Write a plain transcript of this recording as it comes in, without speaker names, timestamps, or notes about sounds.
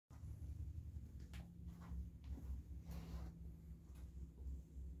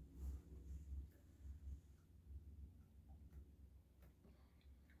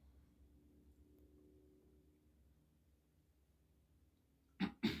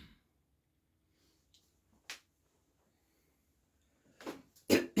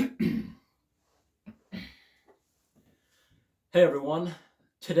Hey everyone,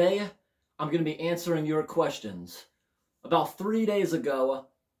 today I'm going to be answering your questions. About 3 days ago,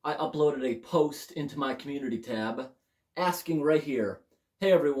 I uploaded a post into my community tab asking right here,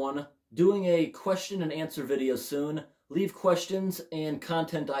 hey everyone, doing a question and answer video soon. Leave questions and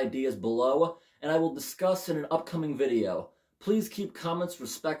content ideas below, and I will discuss in an upcoming video. Please keep comments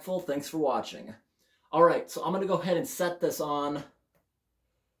respectful. Thanks for watching. Alright, so I'm going to go ahead and set this on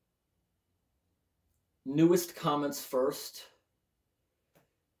newest comments first.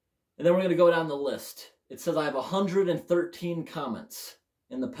 And then we're going to go down the list. It says I have 113 comments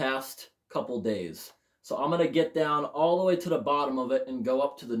in the past couple days. So I'm going to get down all the way to the bottom of it and go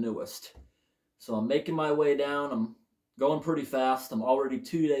up to the newest. So I'm making my way down. I'm going pretty fast. I'm already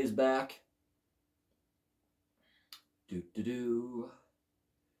 2 days back. Got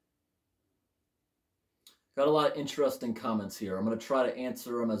a lot of interesting comments here. I'm going to try to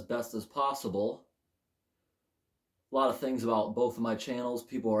answer them as best as possible. A lot of things about both of my channels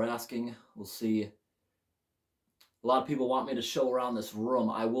people are asking. We'll see. A lot of people want me to show around this room.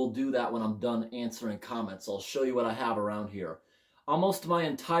 I will do that when I'm done answering comments. I'll show you what I have around here. Almost my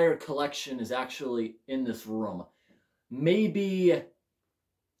entire collection is actually in this room. Maybe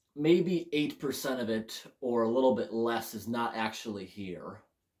 8% of it, or a little bit less, is not actually here,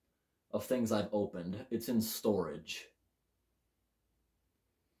 of things I've opened. It's in storage.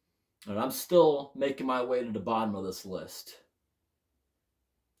 And I'm still making my way to the bottom of this list.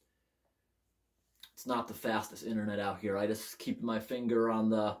 It's not the fastest internet out here. I just keep my finger on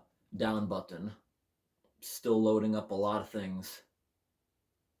the down button. Still loading up a lot of things.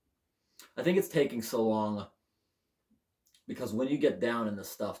 I think it's taking so long because when you get down in this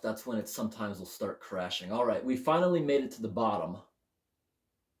stuff, that's when it sometimes will start crashing. All right, we finally made it to the bottom.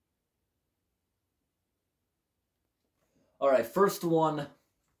 All right, first one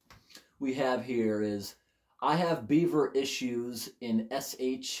we have here is, I have beaver issues in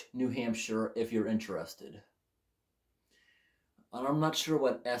SH, New Hampshire, if you're interested. And I'm not sure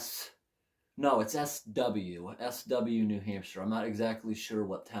what no, it's SW, New Hampshire. I'm not exactly sure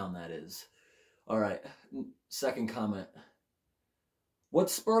what town that is. All right, second comment.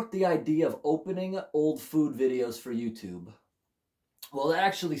 What sparked the idea of opening old food videos for YouTube? Well, that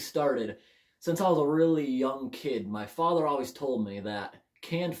actually started since I was a really young kid. My father always told me that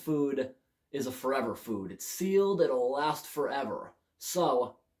canned food is a forever food. It's sealed, it'll last forever.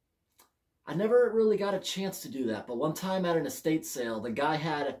 So, I never really got a chance to do that, but one time at an estate sale, the guy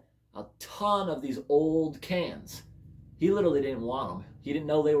had a ton of these old cans. He literally didn't want them. He didn't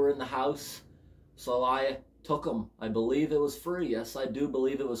know they were in the house, so I took them. I believe it was free. Yes, I do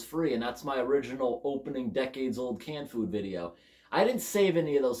believe it was free, and that's my original opening decades-old canned food video. I didn't save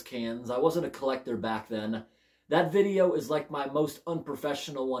any of those cans. I wasn't a collector back then. That video is like my most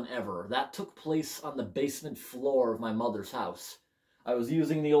unprofessional one ever. That took place on the basement floor of my mother's house. I was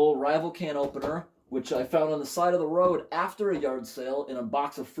using the old Rival can opener, which I found on the side of the road after a yard sale in a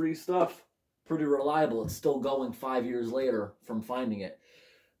box of free stuff. Pretty reliable. It's still going 5 years later from finding it.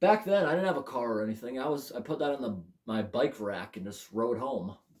 Back then, I didn't have a car or anything. I put that in my bike rack and just rode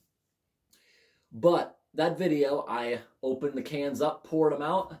home. But that video, I opened the cans up, poured them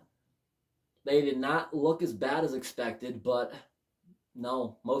out. They did not look as bad as expected, but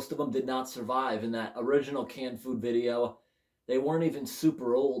no, most of them did not survive. In that original canned food video, they weren't even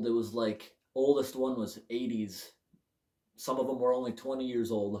super old. It was like, oldest one was 80s. Some of them were only 20 years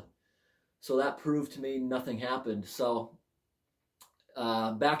old. So that proved to me nothing happened. So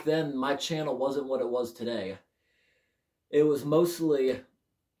back then, my channel wasn't what it was today. It was mostly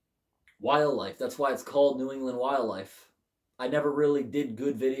wildlife. That's why it's called New England Wildlife. I never really did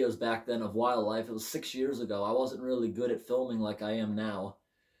good videos back then of wildlife. It was 6 years ago. I wasn't really good at filming like I am now.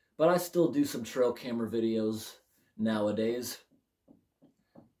 But I still do some trail camera videos nowadays.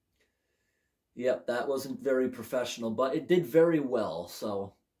 Yep, that wasn't very professional, but it did very well.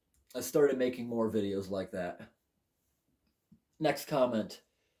 So I started making more videos like that. Next comment.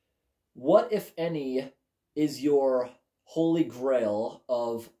 What, if any, is your holy grail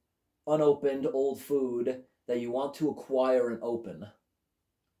of unopened old food that you want to acquire and open?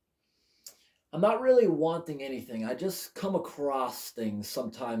 I'm not really wanting anything. I just come across things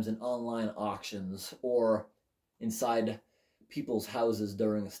sometimes in online auctions or inside people's houses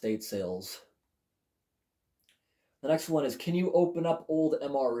during estate sales. The next one is, can you open up old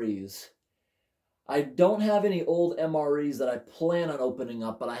MREs? I don't have any old MREs that I plan on opening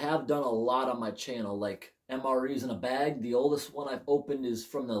up, but I have done a lot on my channel, like MREs in a bag. The oldest one I've opened is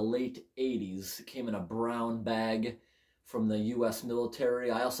from the late 80s. It came in a brown bag from the U.S.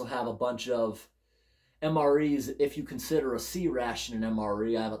 military. I also have a bunch of MREs, if you consider a C ration an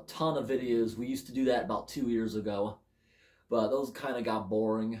MRE. I have a ton of videos. We used to do that about 2 years ago. but those kind of got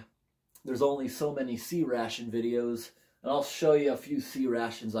boring. There's only so many sea ration videos, and I'll show you a few sea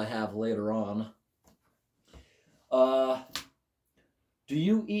rations I have later on. Do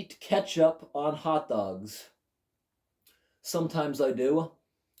you eat ketchup on hot dogs? Sometimes I do.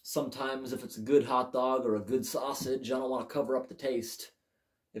 Sometimes if it's a good hot dog or a good sausage, I don't want to cover up the taste.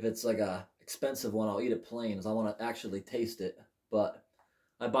 If it's like a expensive one, I'll eat it plain, because I want to actually taste it. But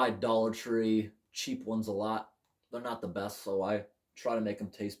I buy Dollar Tree cheap ones a lot. They're not the best, so I try to make them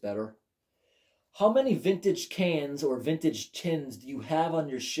taste better. How many vintage cans or vintage tins do you have on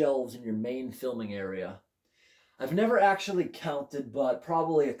your shelves in your main filming area? I've never actually counted, but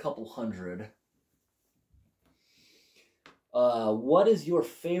probably a couple hundred. What is your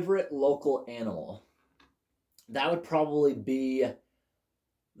favorite local animal? That would probably be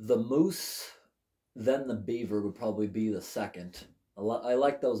the moose, then the beaver would probably be the second. I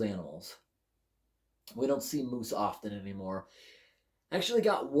like those animals. We don't see moose often anymore. I actually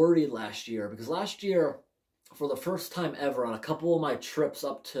got worried last year, because last year, for the first time ever, on a couple of my trips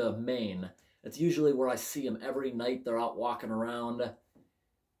up to Maine, it's usually where I see them every night. They're out walking around.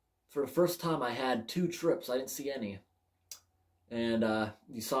 For the first time, I had 2 trips. I didn't see any. And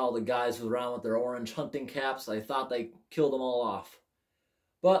you saw the guys around with their orange hunting caps. I thought they killed them all off.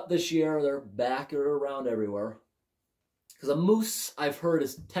 But this year, they're back or around everywhere. Because a moose, I've heard,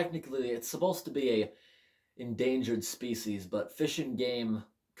 is technically, it's supposed to be a endangered species, but Fish and Game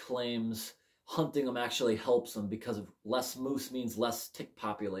claims hunting them actually helps them, because of less moose means less tick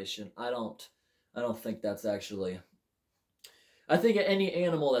population. I don't think that's actually... I think any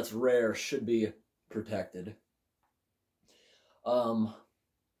animal that's rare should be protected. What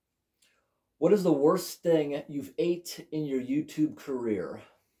is the worst thing you've ate in your YouTube career?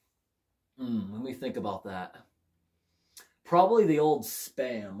 Let me think about that. Probably the old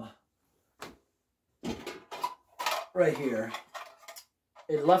Spam. Right here.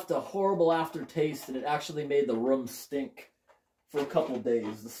 It left a horrible aftertaste, and it actually made the room stink for a couple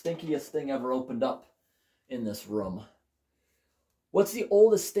days. The stinkiest thing ever opened up in this room. What's the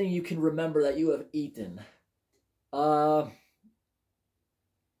oldest thing you can remember that you have eaten? That'd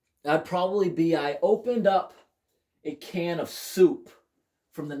probably be, I opened up a can of soup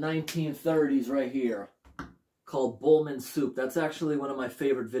from the 1930s right here, called Bullman Soup. That's actually one of my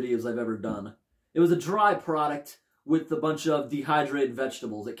favorite videos I've ever done. It was a dry product with a bunch of dehydrated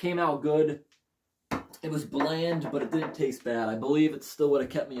vegetables. It came out good. It was bland, but it didn't taste bad. I believe it still would have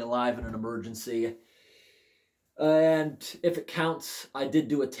kept me alive in an emergency. And if it counts, I did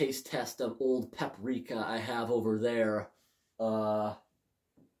do a taste test of old paprika I have over there. No,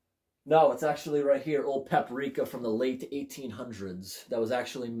 it's actually right here. Old paprika from the late 1800s. That was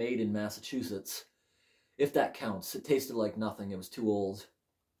actually made in Massachusetts. If that counts. It tasted like nothing. It was too old.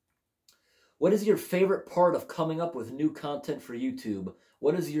 What is your favorite part of coming up with new content for YouTube?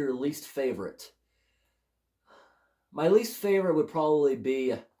 What is your least favorite? My least favorite would probably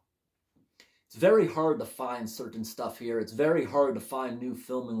be, it's very hard to find certain stuff here. It's very hard to find new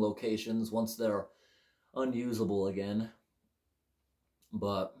filming locations once they're unusable again.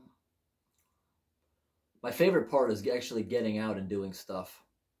 But my favorite part is actually getting out and doing stuff.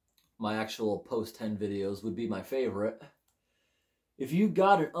 My actual post 10 videos would be my favorite. If you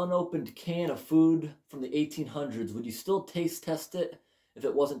got an unopened can of food from the 1800s, would you still taste test it if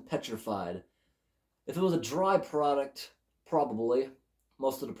it wasn't petrified? If it was a dry product, probably.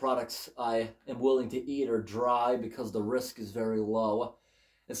 Most of the products I am willing to eat are dry because the risk is very low.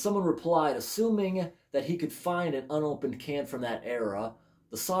 And someone replied, assuming that he could find an unopened can from that era,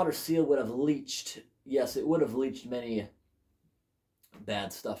 the solder seal would have leached. Yes, it would have leached many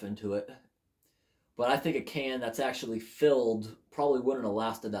bad stuff into it. But I think a can that's actually filled probably wouldn't have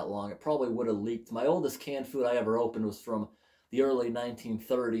lasted that long. It probably would have leaked. My oldest canned food I ever opened was from the early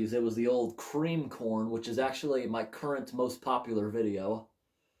 1930s. It was the old cream corn, which is actually my current most popular video.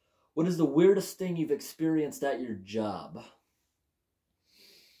 What is the weirdest thing you've experienced at your job?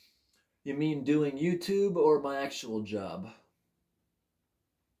 You mean doing YouTube or my actual job?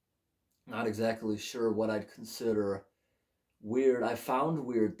 Not exactly sure what I'd consider weird. I found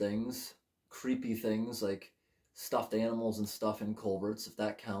weird things, creepy things like stuffed animals and stuff in culverts, if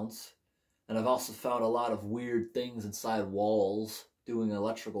that counts. And I've also found a lot of weird things inside walls doing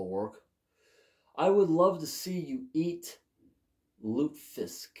electrical work. I would love to see you eat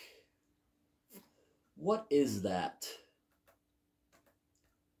lutefisk. What is that?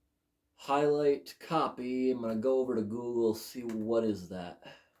 Highlight, copy. I'm going to go over to Google, see what is that.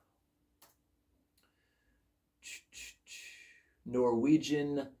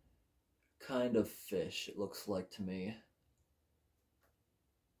 Norwegian kind of fish, it looks like to me.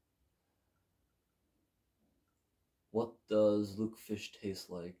 What does Lukefish taste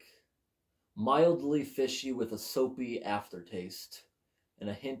like? Mildly fishy with a soapy aftertaste and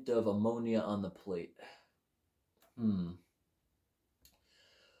a hint of ammonia on the plate.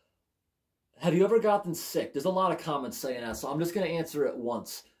 Have you ever gotten sick? There's a lot of comments saying that, so I'm just going to answer it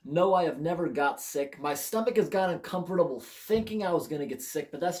once. No, I have never got sick. My stomach has gotten uncomfortable thinking I was going to get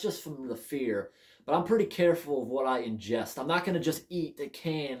sick, but that's just from the fear. But I'm pretty careful of what I ingest. I'm not going to just eat a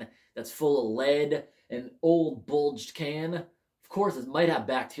can that's full of lead, an old bulged can. Of course, it might have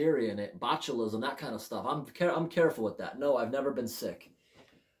bacteria in it, botulism, that kind of stuff. I'm careful with that. No, I've never been sick.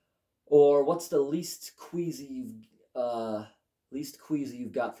 Or what's the least queasy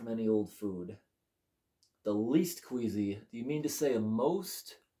you've got from any old food? The least queasy. Do you mean to say the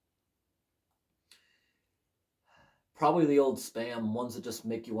most? Probably the old Spam, ones that just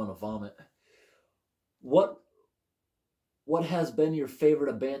make you want to vomit. What has been your favorite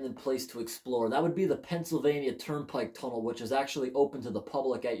abandoned place to explore? That would be the Pennsylvania Turnpike Tunnel, which is actually open to the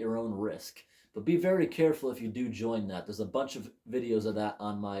public at your own risk. But be very careful if you do join that. There's a bunch of videos of that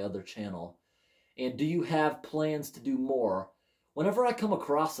on my other channel. And do you have plans to do more? Whenever I come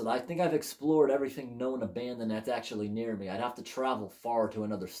across it, I think I've explored everything known abandoned that's actually near me. I'd have to travel far to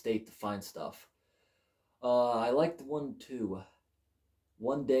another state to find stuff. I liked one too.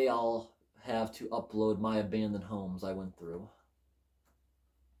 One day I'll have to upload my abandoned homes I went through.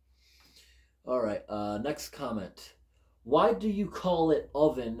 Alright, next comment. Why do you call it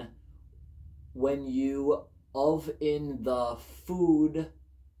oven when you oven the food?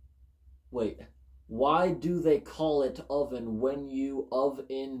 Wait. Why do they call it oven when you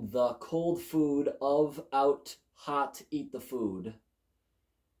oven the cold food of out hot eat the food?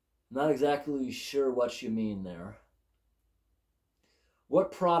 Not exactly sure what you mean there.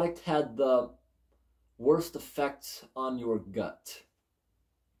 What product had the worst effects on your gut?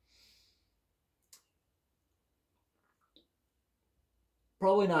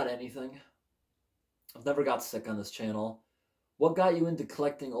 Probably not anything. I've never got sick on this channel. What got you into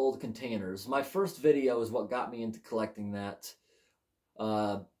collecting old containers? My first video is what got me into collecting that.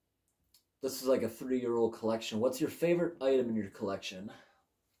 This is like a 3-year-old collection. What's your favorite item in your collection?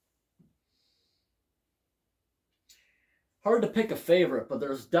 Hard to pick a favorite, but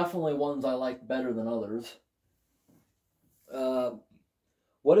there's definitely ones I like better than others.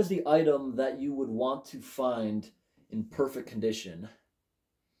 What is the item that you would want to find in perfect condition?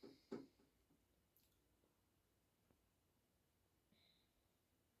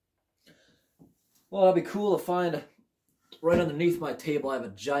 Well, that'd be cool to find right underneath my table. I have a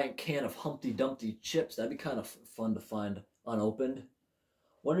giant can of Humpty Dumpty chips. That'd be kind of fun to find unopened.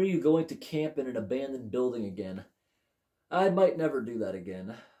 When are you going to camp in an abandoned building again? I might never do that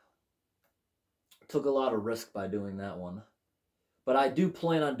again. Took a lot of risk by doing that one. But I do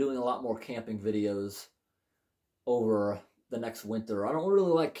plan on doing a lot more camping videos over the next winter. I don't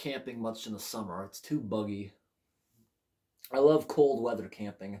really like camping much in the summer. It's too buggy. I love cold weather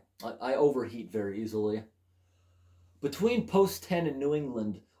camping. I overheat very easily. Between Post 10 and New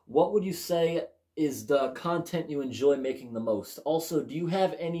England, what would you say is the content you enjoy making the most? Also, do you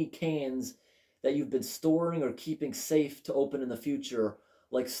have any cans that you've been storing or keeping safe to open in the future,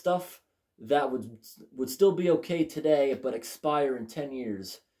 like stuff that would still be okay today but expire in 10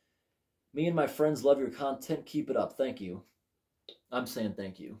 years? Me and my friends love your content. Keep it up. Thank you. I'm saying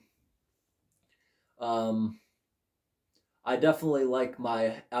thank you. I definitely like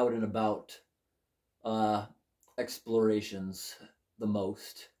my out and about explorations the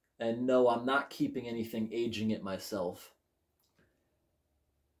most. And no, I'm not keeping anything, aging it myself.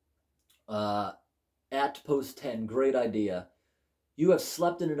 At Post 10, great idea. You have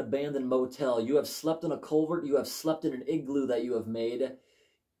slept in an abandoned motel. You have slept in a culvert. You have slept in an igloo that you have made.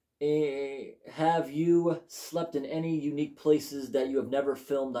 Have you slept in any unique places that you have never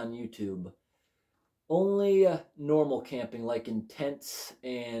filmed on YouTube? Only normal camping, like in tents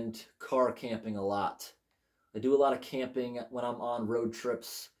and car camping a lot. I do a lot of camping when I'm on road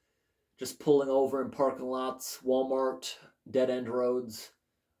trips. Just pulling over in parking lots, Walmart, dead-end roads.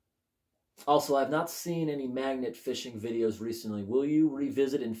 Also, I've not seen any magnet fishing videos recently. Will you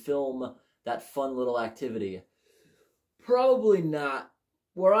revisit and film that fun little activity? Probably not.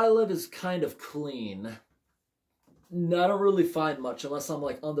 Where I live is kind of clean. No, I don't really find much unless I'm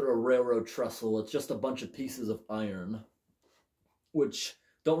like under a railroad trestle. It's just a bunch of pieces of iron, which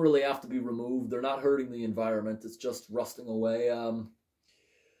don't really have to be removed. They're not hurting the environment. It's just rusting away.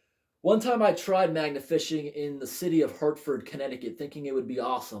 One time I tried magnet fishing in the city of Hartford, Connecticut, thinking it would be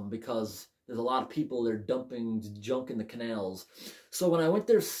awesome because there's a lot of people there dumping junk in the canals. So when I went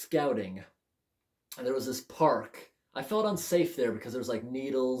there scouting, and there was this park, I felt unsafe there because there's like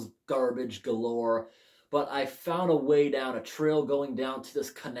needles, garbage galore. but I found a way down, a trail going down to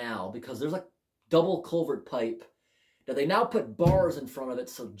this canal, because there's a double culvert pipe that they now put bars in front of it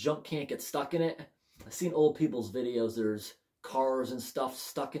so junk can't get stuck in it. I've seen old people's videos. There's cars and stuff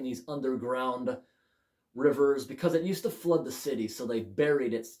stuck in these underground rivers because it used to flood the city, so they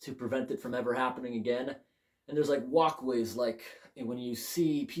buried it to prevent it from ever happening again. And there's like walkways, like when you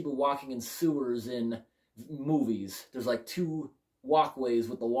see people walking in sewers in movies, there's like two walkways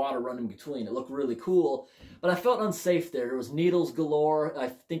with the water running between. It looked really cool, but I felt unsafe there. There was needles galore. I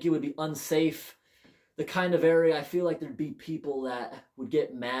think it would be unsafe. The kind of area I feel like there'd be people that would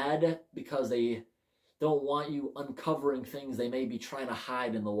get mad because they don't want you uncovering things they may be trying to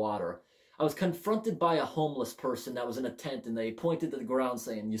hide in the water. I was confronted by a homeless person that was in a tent, and they pointed to the ground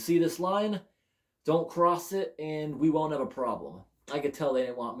saying, "You see this line? Don't cross it and we won't have a problem." I could tell they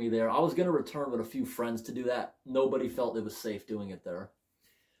didn't want me there. I was going to return with a few friends to do that. Nobody felt it was safe doing it there.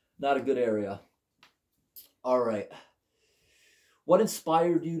 Not a good area. All right. What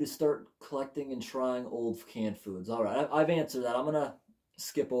inspired you to start collecting and trying old canned foods? All right, I've answered that. I'm going to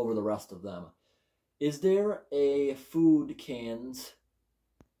skip over the rest of them. Is there any food cans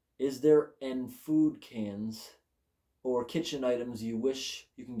or kitchen items you wish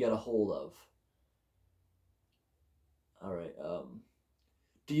you can get a hold of? All right.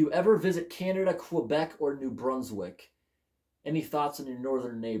 Do you ever visit Canada, Quebec, or New Brunswick? Any thoughts on your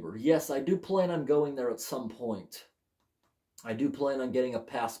northern neighbor? Yes, I do plan on going there at some point. I do plan on getting a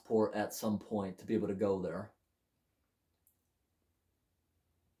passport at some point to be able to go there.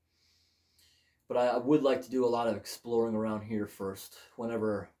 But I would like to do a lot of exploring around here first,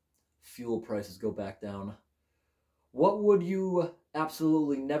 whenever fuel prices go back down. What would you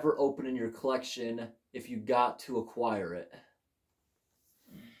absolutely never open in your collection if you got to acquire it?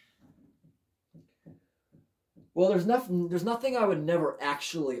 Well, there's nothing I would never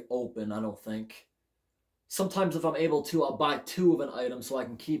actually open, I don't think. Sometimes if I'm able to, I'll buy two of an item so I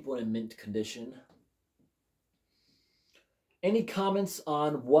can keep one in mint condition. Any comments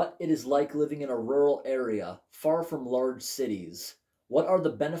on what it is like living in a rural area, far from large cities? What are the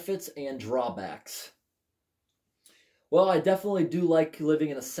benefits and drawbacks? Well, I definitely do like living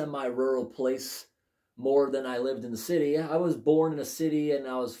in a semi-rural place more than I lived in the city. I was born in a city and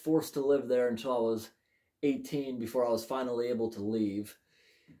I was forced to live there until I was 18 before I was finally able to leave.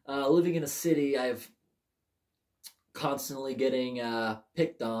 Living in a city, I've constantly getting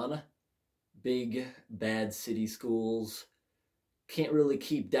picked on. Big, bad city schools. Can't really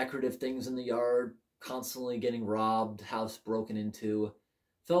keep decorative things in the yard. Constantly getting robbed, house broken into.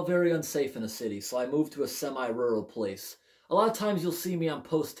 Felt very unsafe in a city, so I moved to a semi-rural place. A lot of times you'll see me on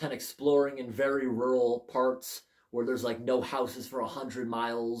Post 10 exploring in very rural parts where there's like no houses for 100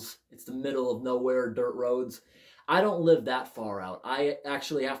 miles. It's the middle of nowhere, dirt roads. I don't live that far out. I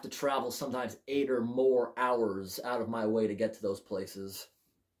actually have to travel sometimes 8 or more hours out of my way to get to those places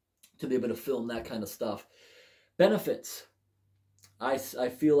to be able to film that kind of stuff. Benefits. I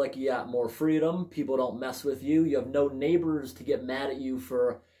feel like you got more freedom. People don't mess with you. You have no neighbors to get mad at you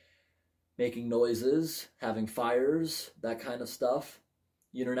for making noises, having fires, that kind of stuff.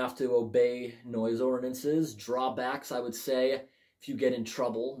 You don't have to obey noise ordinances. Drawbacks, I would say, if you get in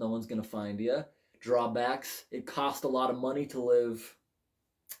trouble, no one's going to find you. Drawbacks, it costs a lot of money to live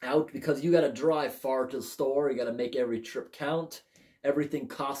out because you got to drive far to the store. You got to make every trip count. Everything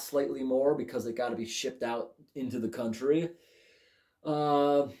costs slightly more because it got to be shipped out into the country.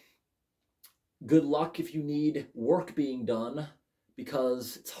 Good luck if you need work being done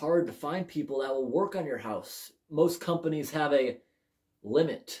because it's hard to find people that will work on your house. Most companies have a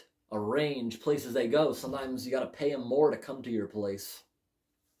limit, a range, places they go. Sometimes you got to pay them more to come to your place.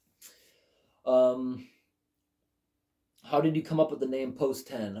 How did you come up with the name Post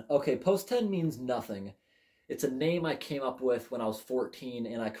 10? Okay, Post 10 means nothing. It's a name I came up with when I was 14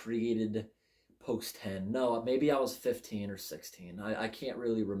 and I created Post 10. No, maybe I was 15 or 16. I can't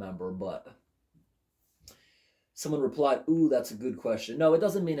really remember, but someone replied, "Ooh, that's a good question." No, it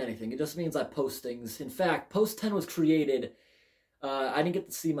doesn't mean anything. It just means I post things. In fact, Post 10 was created, I didn't get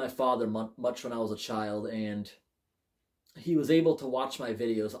to see my father much when I was a child, and he was able to watch my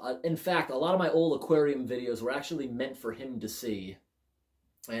videos. In fact, a lot of my old aquarium videos were actually meant for him to see.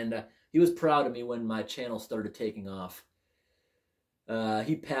 And he was proud of me when my channel started taking off.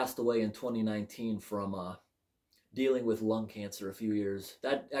 He passed away in 2019 from dealing with lung cancer a few years.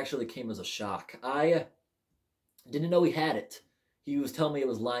 That actually came as a shock. I didn't know he had it. He was telling me it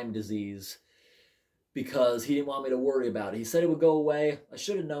was Lyme disease because he didn't want me to worry about it. He said it would go away. I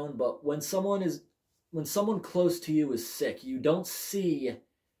should have known, but when someone close to you is sick, you can't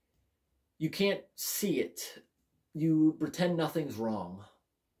see it. You pretend nothing's wrong.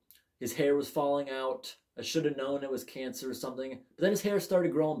 His hair was falling out. I should have known it was cancer or something. But then his hair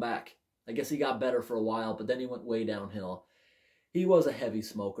started growing back. I guess he got better for a while, but then he went way downhill. He was a heavy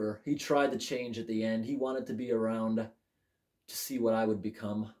smoker. He tried to change at the end. He wanted to be around to see what I would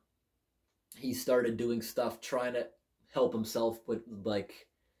become. He started doing stuff, trying to help himself, but like,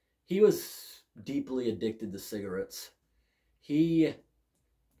 he was deeply addicted to cigarettes. He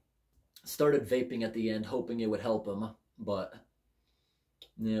started vaping at the end, hoping it would help him, but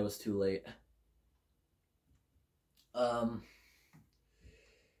yeah, it was too late.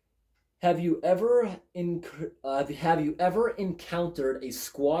 Have you ever encountered a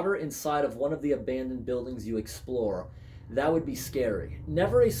squatter inside of one of the abandoned buildings you explore? That would be scary.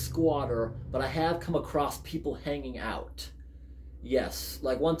 Never a squatter, but I have come across people hanging out. Yes,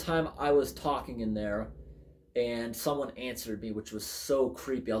 like one time I was talking in there and someone answered me, which was so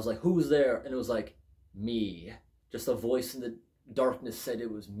creepy. I was like, "Who's there?" And it was like, "Me." Just a voice in the darkness said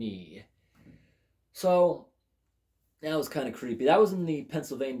it was me. So that was kind of creepy. That was in the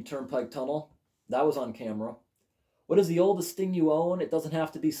Pennsylvania Turnpike Tunnel. That was on camera. What is the oldest thing you own? It doesn't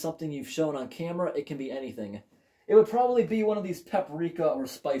have to be something you've shown on camera. It can be anything. It would probably be one of these paprika or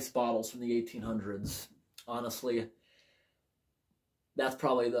spice bottles from the 1800s. Honestly, that's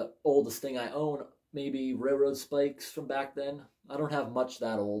probably the oldest thing I own. Maybe railroad spikes from back then. I don't have much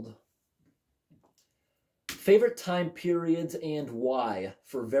that old. Favorite time periods and why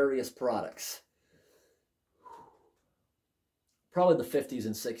for various products? Probably the 50s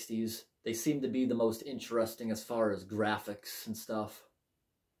and 60s. They seem to be the most interesting as far as graphics and stuff.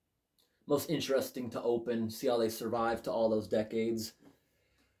 Most interesting to open, see how they survived to all those decades.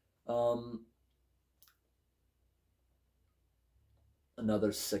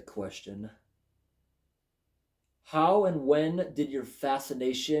 Another sick question. How and when did your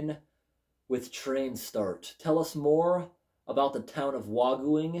fascination with trains start? Tell us more about the town of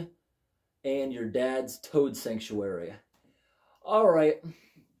Waguing and your dad's toad sanctuary. All right.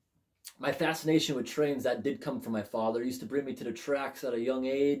 My fascination with trains, that did come from my father. He used to bring me to the tracks at a young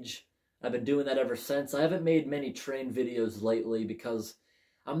age. I've been doing that ever since. I haven't made many train videos lately because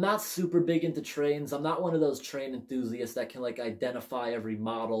I'm not super big into trains. I'm not one of those train enthusiasts that can like identify every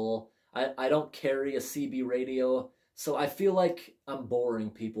model. I don't carry a CB radio, so I feel like I'm boring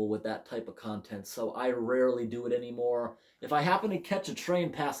people with that type of content, so I rarely do it anymore. If I happen to catch a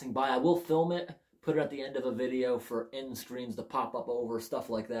train passing by, I will film it, put it at the end of a video for end screens to pop up over, stuff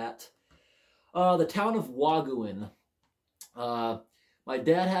like that. The town of Waguin. My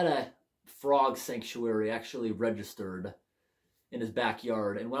dad had a frog sanctuary actually registered in his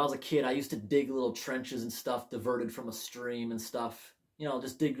backyard. And when I was a kid, I used to dig little trenches and stuff diverted from a stream and stuff. You know,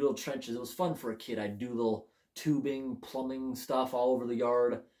 just dig little trenches. It was fun for a kid. I'd do little tubing, plumbing stuff all over the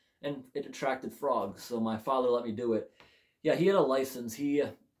yard. And it attracted frogs, so my father let me do it. Yeah, he had a license. He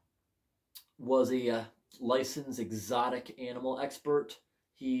was a licensed exotic animal expert.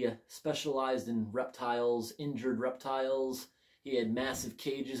 He specialized in reptiles, injured reptiles. He had massive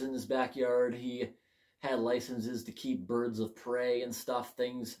cages in his backyard. He had licenses to keep birds of prey and stuff,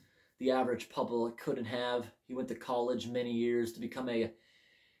 things the average public couldn't have. He went to college many years to become a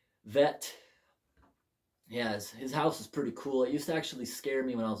vet. Yeah, his house is pretty cool. It used to actually scare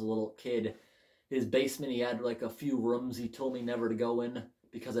me when I was a little kid. His basement, he had like a few rooms he told me never to go in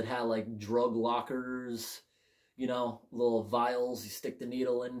because it had like drug lockers, you know, little vials you stick the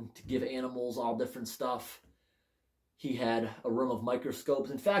needle in to give animals all different stuff. He had a room of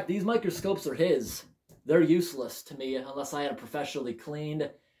microscopes. In fact, these microscopes are his. They're useless to me unless I had it professionally cleaned.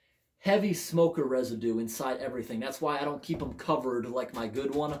 Heavy smoker residue inside everything. That's why I don't keep them covered like my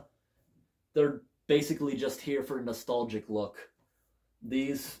good one. They're basically just here for a nostalgic look.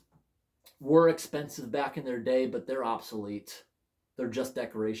 These were expensive back in their day, but they're obsolete. They're just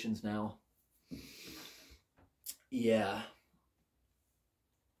decorations now. Yeah.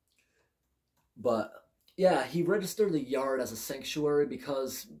 But yeah, he registered the yard as a sanctuary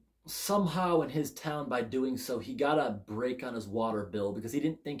because somehow in his town, by doing so, he got a break on his water bill because he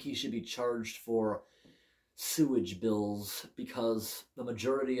didn't think he should be charged for sewage bills because the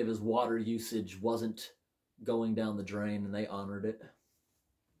majority of his water usage wasn't going down the drain, and they honored it.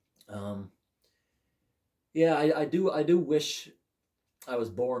 Yeah, I do wish I was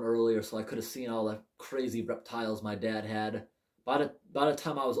born earlier so I could have seen all the crazy reptiles my dad had. By the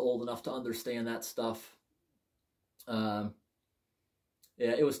time I was old enough to understand that stuff, yeah,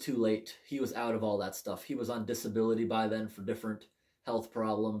 it was too late. He was out of all that stuff. He was on disability by then for different health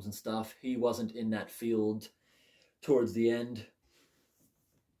problems and stuff. He wasn't in that field towards the end.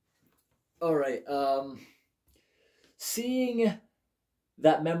 All right. Seeing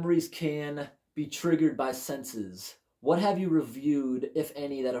that memories can be triggered by senses, What have you reviewed, if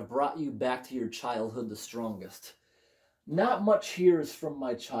any, that have brought you back to your childhood the strongest? Not much here is from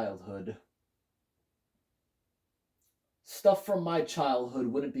my childhood. Stuff from my childhood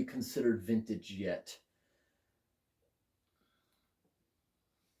wouldn't be considered vintage yet.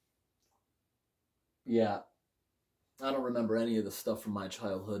 Yeah, I don't remember any of the stuff from my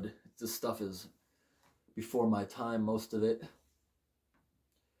childhood. This stuff is before my time, most of it.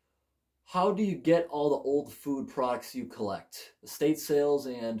 How do you get all the old food products you collect? Estate sales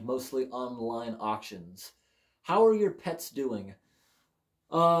and mostly online auctions. How are your pets doing?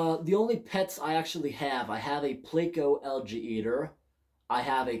 The only pets I actually have, I have a Pleco algae eater, I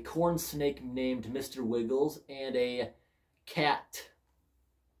have a corn snake named Mr. Wiggles, and a cat.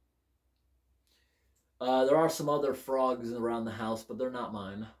 There are some other frogs around the house, but they're not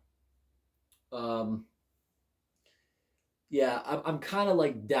mine. Yeah, I'm kind of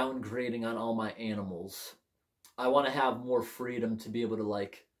like downgrading on all my animals. I want to have more freedom to be able to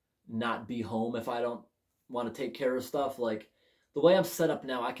like not be home if I don't want to take care of stuff. Like the way I'm set up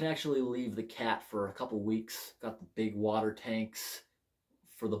now, I can actually leave the cat for a couple weeks. Got the big water tanks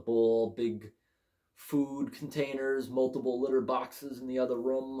for the bowl, big food containers, multiple litter boxes in the other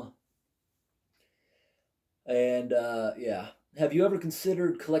room. And yeah. Have you ever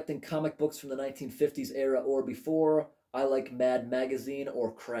considered collecting comic books from the 1950s era or before? I like Mad Magazine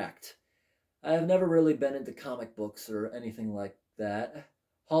or Cracked. I have never really been into comic books or anything like that.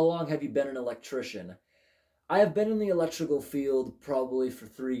 How long have you been an electrician? I have been in the electrical field probably for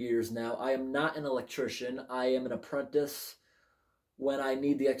 3 years now. I am not an electrician. I am an apprentice. When I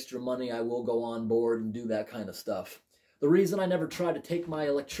need the extra money, I will go on board and do that kind of stuff. The reason I never tried to take my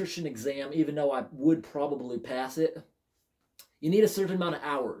electrician exam, even though I would probably pass it, you need a certain amount of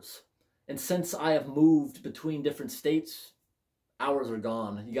hours. And since I have moved between different states, hours are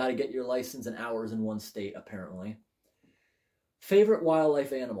gone. You got to get your license and hours in one state, apparently. Favorite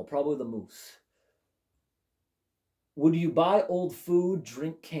wildlife animal? Probably the moose. Would you buy old food,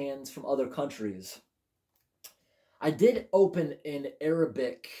 drink cans from other countries? I did open an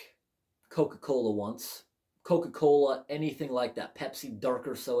Arabic Coca-Cola once. Coca-Cola, anything like that. Pepsi,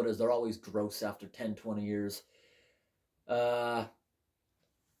 darker sodas, they're always gross after 10, 20 years.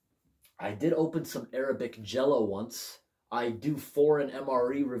 I did open some Arabic Jello once. I do foreign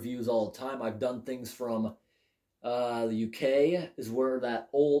MRE reviews all the time. I've done things from the UK is where that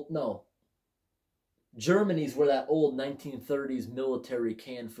old, no, Germany's where that old 1930s military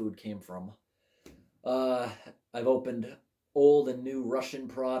canned food came from. I've opened old and new Russian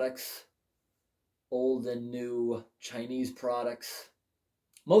products, old and new Chinese products.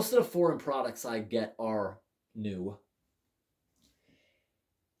 Most of the foreign products I get are new.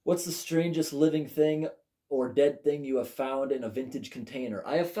 What's the strangest living thing or dead thing you have found in a vintage container?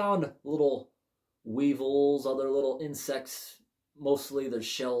 I have found little weevils, other little insects, mostly their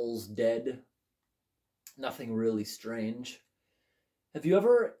shells dead. Nothing really strange. Have you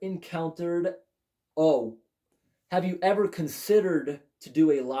ever encountered, have you ever considered to do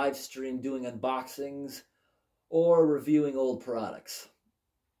a live stream doing unboxings or reviewing old products?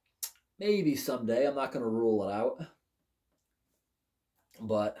 Maybe someday. I'm not going to rule it out.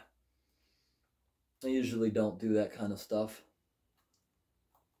 But I usually don't do that kind of stuff.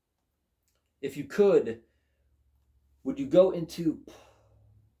 If you could, would you go into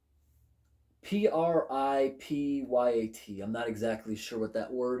PRIPYAT? I'm not exactly sure what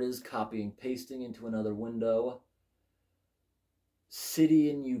that word is. Copying, pasting into another window. City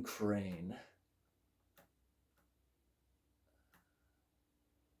in Ukraine.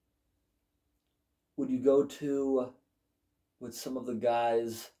 Would you go to with some of the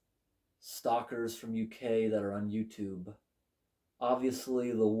guys, stalkers from UK that are on YouTube? Obviously,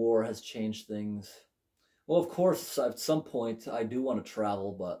 the war has changed things. Well, of course, at some point, I do want to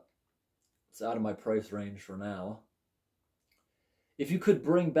travel, but it's out of my price range for now. If you could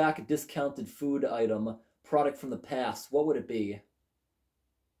bring back a discounted food item, product from the past, what would it be?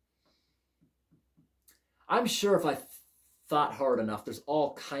 I'm sure if I thought hard enough, there's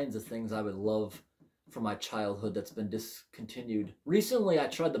all kinds of things I would love from my childhood that's been discontinued. Recently, I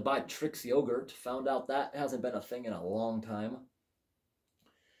tried to buy Trix yogurt. Found out that hasn't been a thing in a long time.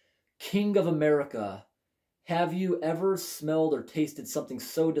 King of America. Have you ever smelled or tasted something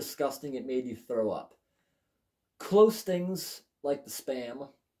so disgusting it made you throw up? Close things like the Spam.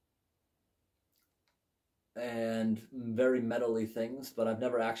 And very metally things, but I've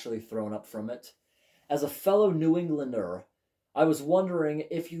never actually thrown up from it. As a fellow New Englander, I was wondering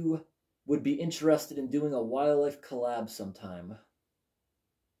if you would be interested in doing a wildlife collab sometime.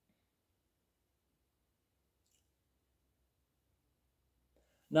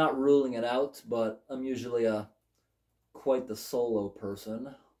 Not ruling it out, but I'm usually a quite the solo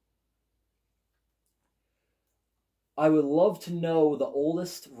person. I would love to know the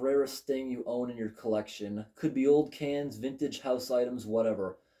oldest, rarest thing you own in your collection. Could be old cans, vintage house items,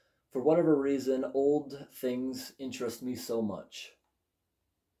 whatever. For whatever reason, old things interest me so much.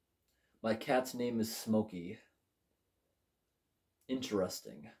 My cat's name is Smokey.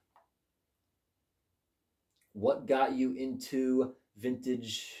 Interesting. What got you into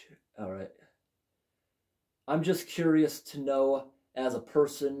vintage? All right. I'm just curious to know as a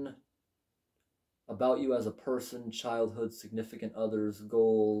person, about you as a person, childhood, significant others,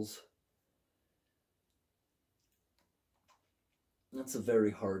 goals. That's a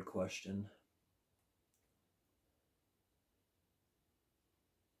very hard question.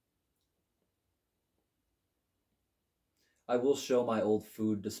 I will show my old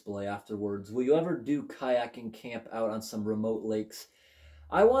food display afterwards. Will you ever do kayaking camp out on some remote lakes?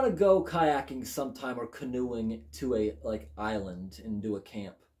 I want to go kayaking sometime or canoeing to a island and do a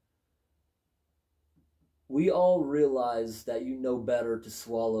camp. We all realize that you know better to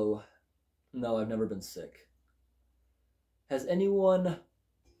swallow. No, I've never been sick. Has anyone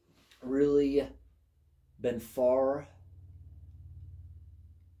really been far?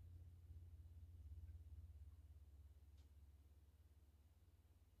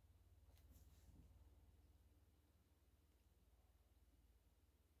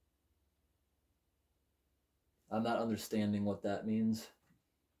 I'm not understanding what that means.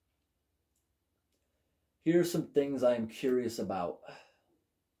 Here are some things I am curious about.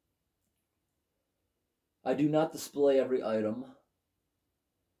 I do not display every item.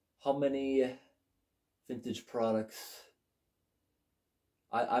 How many vintage products?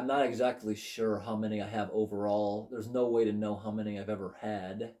 I'm not exactly sure how many I have overall. There's no way to know how many I've ever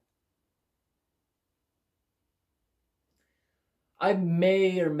had. I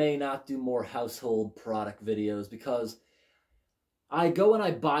may or may not do more household product videos because I go and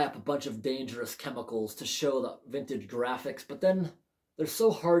I buy up a bunch of dangerous chemicals to show the vintage graphics, but then they're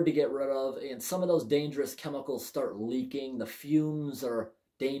so hard to get rid of, and some of those dangerous chemicals start leaking. The fumes are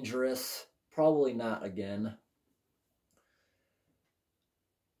dangerous. Probably not again.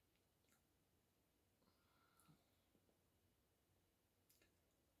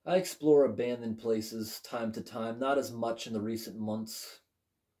 I explore abandoned places time to time, not as much in the recent months.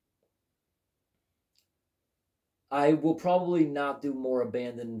 I will probably not do more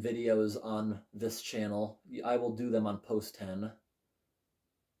abandoned videos on this channel. I will do them on Post 10.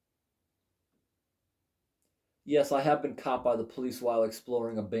 Yes, I have been caught by the police while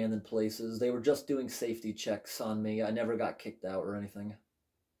exploring abandoned places. They were just doing safety checks on me. I never got kicked out or anything.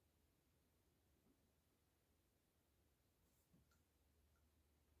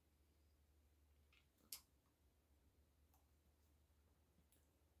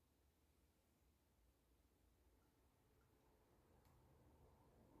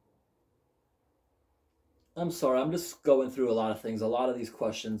 I'm sorry, I'm just going through a lot of things. A lot of these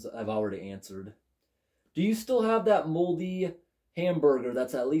questions I've already answered. Do you still have that moldy hamburger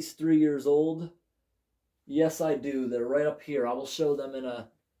that's at least 3 years old? Yes, I do. They're right up here. I will show them in a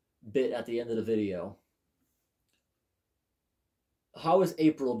bit at the end of the video. How is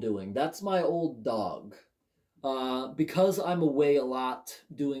April doing? That's my old dog. Because I'm away a lot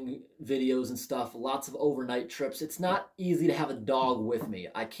doing videos and stuff, lots of overnight trips, it's not easy to have a dog with me.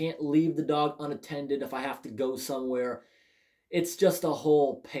 I can't leave the dog unattended if I have to go somewhere. It's just a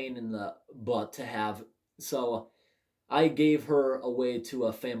whole pain in the butt to have. So I gave her away to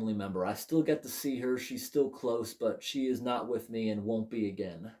a family member. I still get to see her. She's still close, but she is not with me and won't be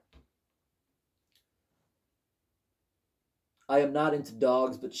again. I am not into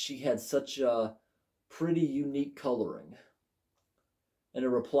dogs, but she had such a pretty unique coloring. And a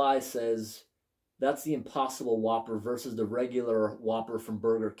reply says, that's the Impossible Whopper versus the regular Whopper from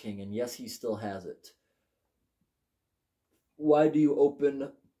Burger King. And yes, he still has it. Why do you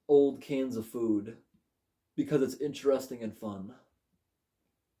open old cans of food? Because it's interesting and fun.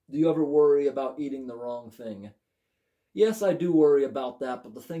 Do you ever worry about eating the wrong thing? Yes, I do worry about that,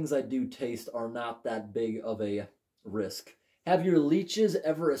 but the things I do taste are not that big of a risk. Have your leeches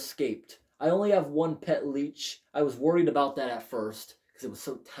ever escaped? I only have one pet leech. I was worried about that at first because it was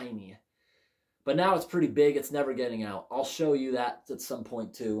so tiny. But now it's pretty big. It's never getting out. I'll show you that at some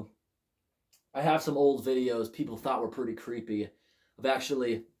point too. I have some old videos people thought were pretty creepy of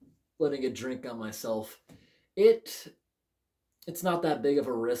actually letting it drink on myself. It's not that big of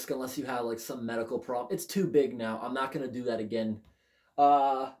a risk unless you have like some medical problem. It's too big now. I'm not going to do that again.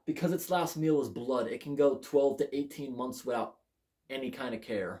 Because its last meal was blood. It can go 12 to 18 months without any kind of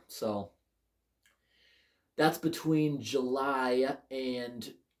care. So that's between July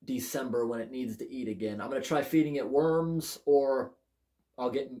and December when it needs to eat again. I'm going to try feeding it worms, or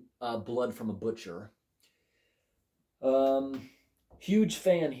I'll get blood from a butcher. Huge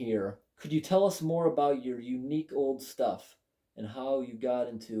fan here. Could you tell us more about your unique old stuff and how you got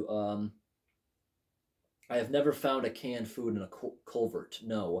into... I have never found a canned food in a culvert,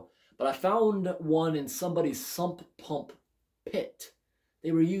 no. But I found one in somebody's sump pump pit.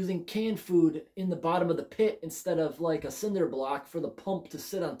 They were using canned food in the bottom of the pit instead of like a cinder block for the pump to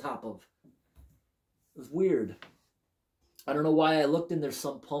sit on top of. It was weird. I don't know why I looked in their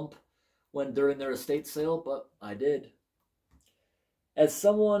sump pump when during their estate sale, but I did. As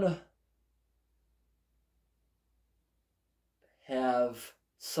someone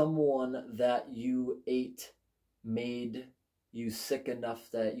that you ate made you sick enough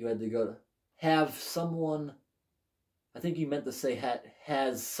that you had to go to have someone, I think you meant to say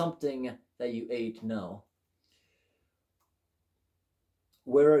has something that you ate. No.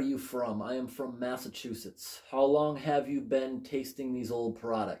 Where are you from? I am from Massachusetts. How long have you been tasting these old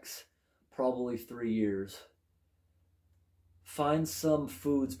products? Probably 3 years. Find some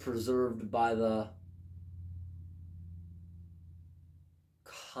foods preserved by the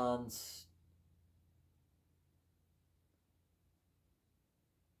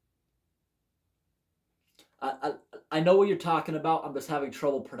I know what you're talking about. I'm just having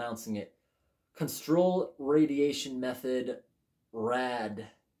trouble pronouncing it. Control radiation method, RAD.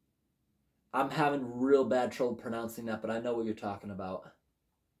 I'm having real bad trouble pronouncing that, but I know what you're talking about.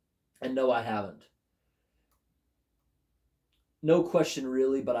 And no, I haven't. No question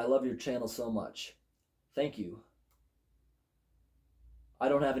really, but I love your channel so much. Thank you. I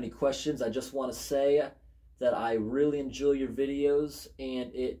don't have any questions. I just want to say that I really enjoy your videos,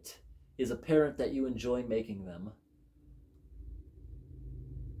 and it is apparent that you enjoy making them.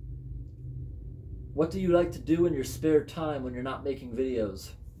 What do you like to do in your spare time when you're not making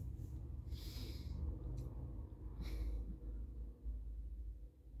videos?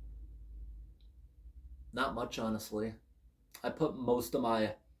 Not much, honestly. I put most of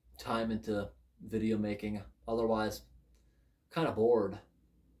my time into video making. Otherwise, kind of bored.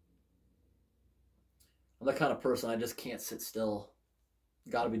 I'm the kind of person, I just can't sit still.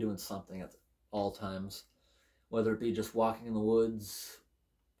 Got to be doing something at all times. Whether it be just walking in the woods,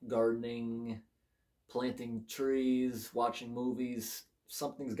 gardening, planting trees, watching movies.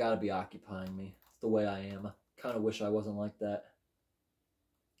 Something's got to be occupying me. It's the way I am. Kind of wish I wasn't like that.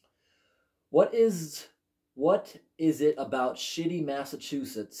 What is it about shitty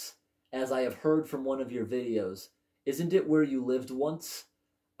Massachusetts, as I have heard from one of your videos? Isn't it where you lived once?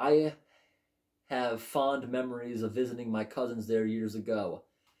 I have fond memories of visiting my cousins there years ago.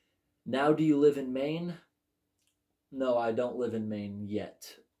 Now do you live in Maine? No, I don't live in Maine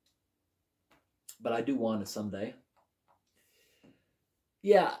yet. But I do want to someday.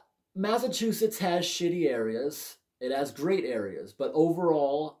 Yeah, Massachusetts has shitty areas. It has great areas. But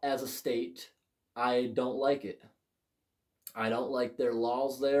overall, as a state, I don't like it. I don't like their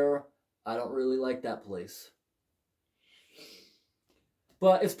laws there. I don't really like that place.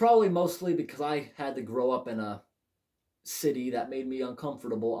 But it's probably mostly because I had to grow up in a city that made me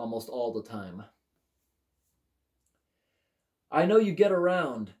uncomfortable almost all the time. I know you get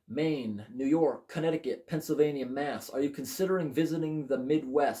around Maine, New York, Connecticut, Pennsylvania, Mass. Are you considering visiting the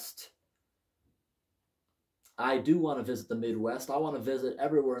Midwest? I do want to visit the Midwest. I want to visit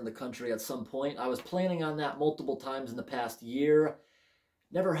everywhere in the country at some point. I was planning on that multiple times in the past year.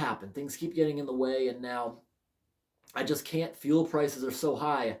 Never happened. Things keep getting in the way, and now I just can't. Fuel prices are so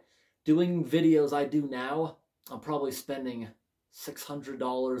high. Doing videos I do now, I'm probably spending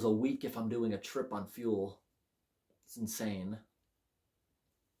 $600 a week if I'm doing a trip on fuel. It's insane.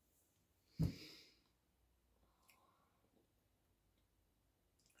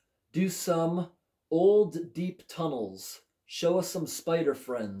 Do some old deep tunnels. Show us some spider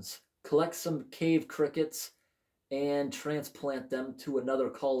friends. Collect some cave crickets and transplant them to another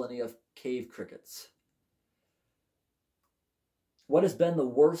colony of cave crickets. What has been the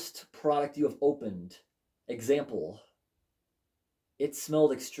worst product you have opened? Example. It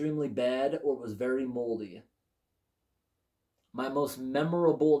smelled extremely bad or was very moldy. My most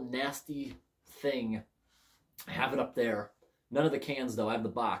memorable nasty thing, I have it up there. None of the cans though, I have the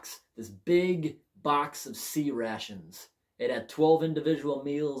box. This big box of sea rations. It had 12 individual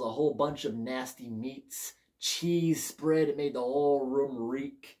meals, a whole bunch of nasty meats, cheese spread. It made the whole room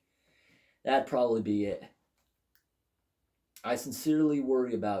reek. That'd probably be it. I sincerely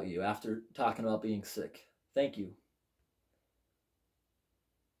worry about you after talking about being sick. Thank you.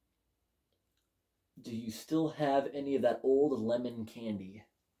 Do you still have any of that old lemon candy?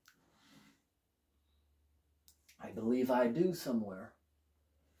 I believe I do somewhere.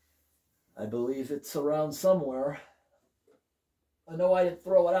 I believe it's around somewhere. I know I didn't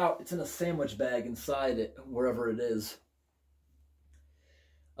throw it out. It's in a sandwich bag inside it, wherever it is.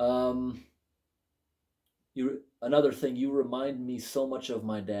 Another thing, you remind me so much of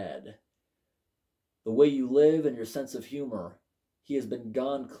my dad. The way you live and your sense of humor. He has been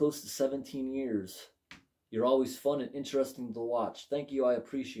gone close to 17 years. You're always fun and interesting to watch. Thank you, I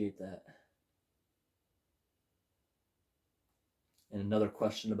appreciate that. And another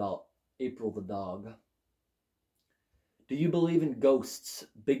question about April the dog. Do you believe in ghosts,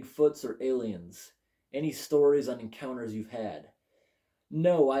 Bigfoots, or aliens? Any stories on encounters you've had?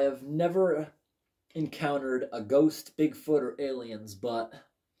 No, I have never encountered a ghost, Bigfoot, or aliens, but,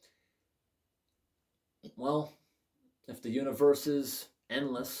 well, if the universe is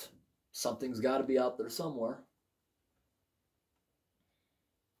endless, something's got to be out there somewhere.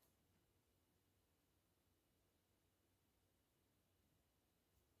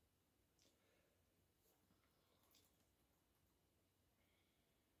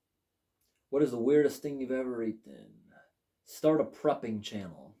 What is the weirdest thing you've ever eaten? Start a prepping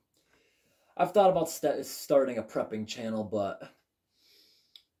channel. I've thought about starting a prepping channel, but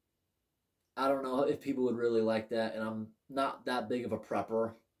I don't know if people would really like that, and I'm not that big of a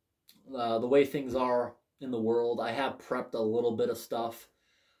prepper. The way things are in the world, I have prepped a little bit of stuff.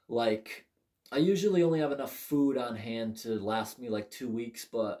 Like, I usually only have enough food on hand to last me like 2 weeks,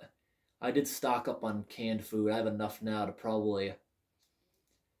 but I did stock up on canned food. I have enough now to probably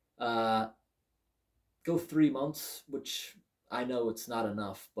go 3 months, which I know it's not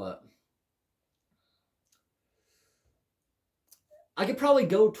enough, but I could probably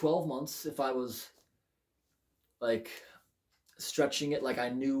go 12 months if I was like stretching it, like I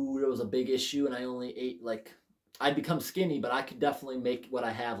knew there was a big issue and I only ate, like, I'd become skinny, but I could definitely make what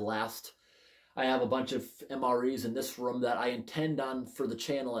I have last. I have a bunch of MREs in this room that I intend on for the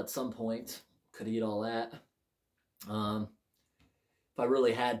channel at some point. Could eat all that. If I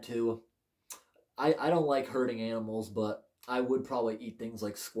really had to. I don't like hurting animals, but I would probably eat things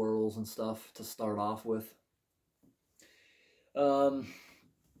like squirrels and stuff to start off with.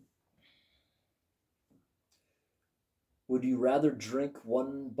 Would you rather drink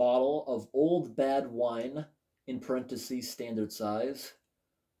 1 bottle of old bad wine, in parentheses standard size,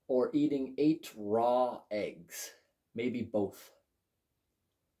 or eating 8 raw eggs? Maybe both.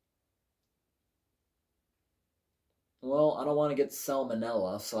 Well, I don't want to get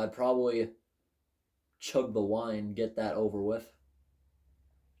salmonella, so I'd probably chug the wine, get that over with.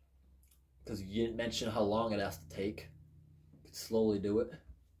 Because you didn't mention how long it has to take. You could slowly do it.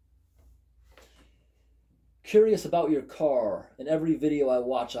 Curious about your car. In every video I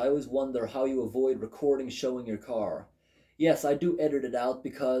watch, I always wonder how you avoid recording showing your car. Yes, I do edit it out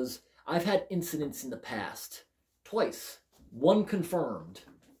because I've had incidents in the past. Twice. 1 confirmed.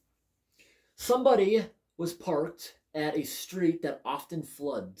 Somebody was parked at a street that often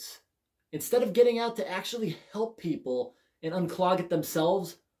floods. Instead of getting out to actually help people and unclog it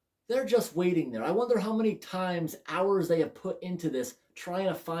themselves, they're just waiting there. I wonder how many times, hours they have put into this trying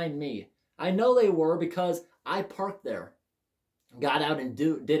to find me. I know they were because I parked there, got out and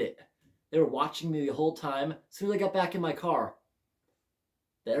did it. They were watching me the whole time. As soon as I got back in my car,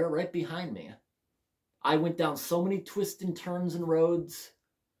 they're right behind me. I went down so many twists and turns and roads.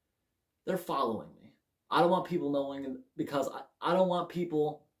 They're following me. I don't want people knowing, because I don't want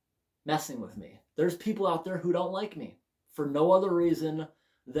people messing with me. There's people out there who don't like me for no other reason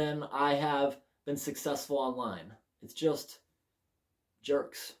than I have been successful online. It's just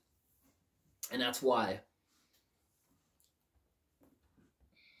jerks. And that's why.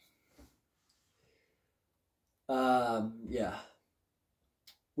 Yeah.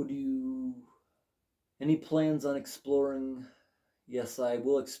 Any plans on exploring? Yes, I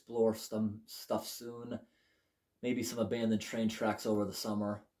will explore some stuff soon. Maybe some abandoned train tracks over the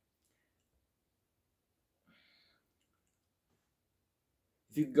summer.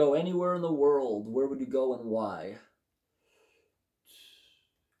 If you could go anywhere in the world, where would you go and why?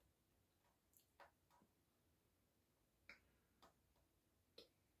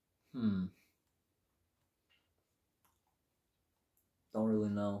 Don't really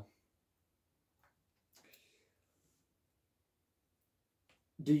know.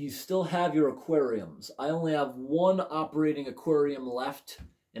 Do you still have your aquariums? I only have 1 operating aquarium left,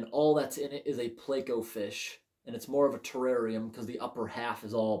 and all that's in it is a Placo fish. And it's more of a terrarium because the upper half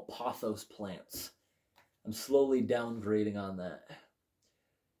is all pothos plants. I'm slowly downgrading on that.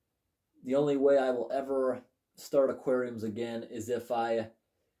 The only way I will ever start aquariums again is if I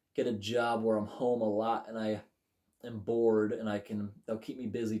get a job where I'm home a lot and I am bored and they'll keep me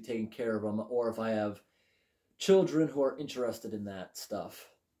busy taking care of them, or if I have children who are interested in that stuff.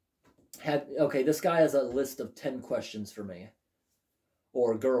 Okay, this guy has a list of 10 questions for me.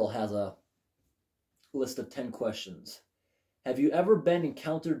 Or a girl has a list of 10 questions. Have you ever been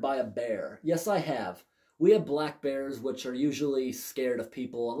encountered by a bear? Yes, I have. We have black bears, which are usually scared of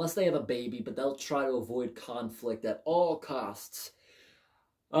people unless they have a baby, but they'll try to avoid conflict at all costs.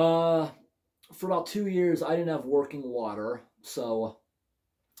 For about 2 years, I didn't have working water, so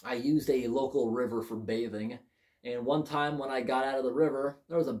I used a local river for bathing. And one time when I got out of the river,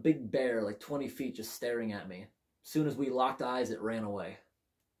 there was a big bear, like 20 feet, just staring at me. As soon as we locked eyes, it ran away.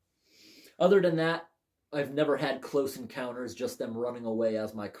 Other than that, I've never had close encounters, just them running away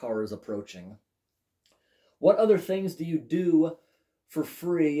as my car is approaching. What other things do you do for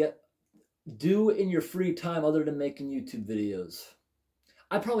free, do in your free time other than making YouTube videos?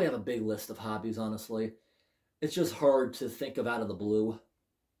 I probably have a big list of hobbies, honestly. It's just hard to think of out of the blue.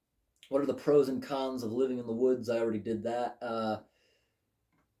 What are the pros and cons of living in the woods? I already did that.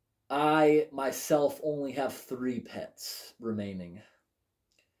 I, myself, only have 3 pets remaining.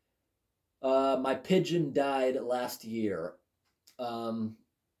 My pigeon died last year.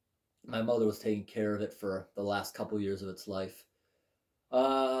 My mother was taking care of it for the last couple years of its life.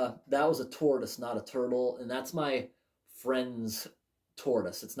 That was a tortoise, not a turtle, and that's my friend's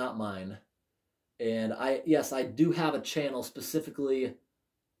tortoise. It's not mine. And yes, I do have a channel specifically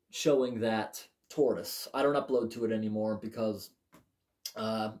showing that tortoise. I don't upload to it anymore because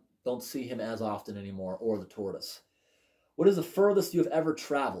don't see him as often anymore, or the tortoise. What is the furthest you have ever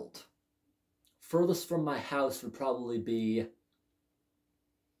traveled? Furthest from my house would probably be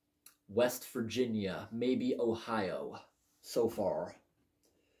West Virginia, maybe Ohio, so far.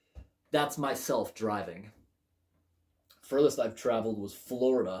 That's myself driving. Furthest I've traveled was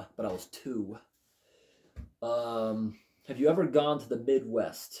Florida, but I was 2. Have you ever gone to the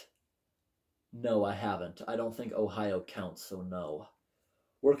Midwest? No, I haven't. I don't think Ohio counts, so no.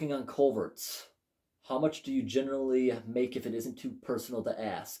 Working on culverts. How much do you generally make if it isn't too personal to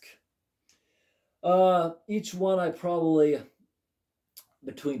ask? Each one I probably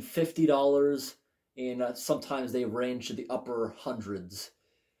between $50 and sometimes they range to the upper hundreds.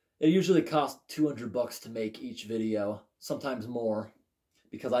 It usually costs $200 to make each video, sometimes more,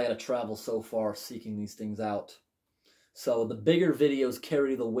 because I gotta travel so far seeking these things out. So the bigger videos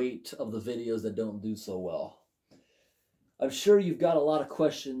carry the weight of the videos that don't do so well. I'm sure you've got a lot of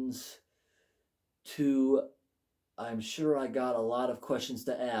questions I'm sure I got a lot of questions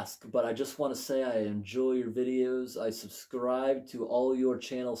to ask, but I just want to say I enjoy your videos. I subscribe to all your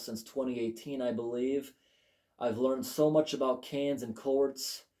channels since 2018, I believe. I've learned so much about cans and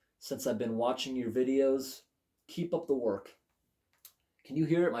culverts since I've been watching your videos. Keep up the work. Can you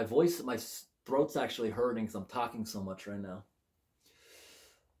hear it? My voice, my throat's actually hurting because I'm talking so much right now.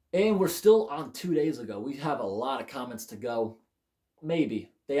 And we're still on 2 days ago. We have a lot of comments to go. Maybe.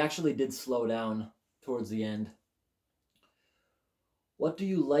 They actually did slow down towards the end. What do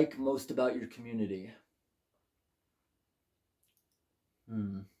you like most about your community?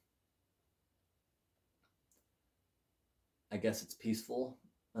 I guess it's peaceful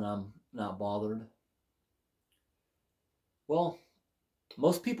and I'm not bothered. Well,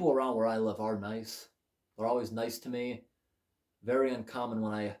 most people around where I live are nice. They're always nice to me. Very uncommon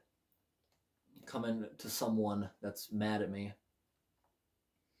when I come into someone that's mad at me.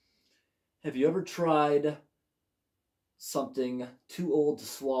 Have you ever tried something too old to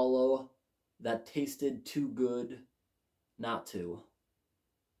swallow that tasted too good not to?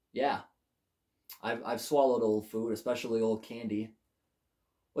 Yeah. I've swallowed old food, especially old candy.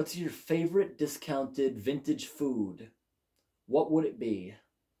 What's your favorite discounted vintage food? What would it be?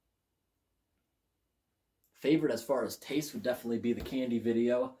 Favorite as far as taste would definitely be the candy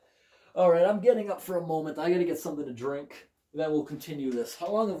video. Alright, I'm getting up for a moment. I gotta get something to drink. Then we'll continue this. How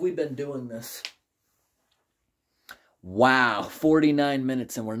long have we been doing this? Wow, 49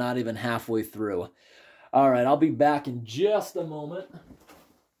 minutes and we're not even halfway through. Alright, I'll be back in just a moment.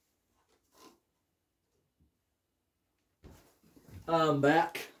 I'm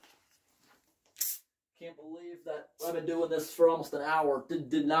back. Can't believe that I've been doing this for almost an hour.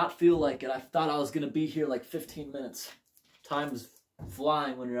 Did not feel like it. I thought I was going to be here like 15 minutes. Time is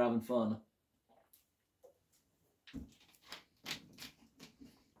flying when you're having fun.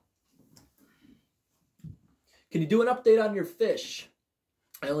 Can you do an update on your fish?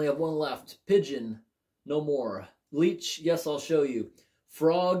 I only have one left. Pigeon, no more. Leech, yes, I'll show you.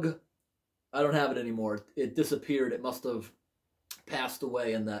 Frog, I don't have it anymore. It disappeared. It must have passed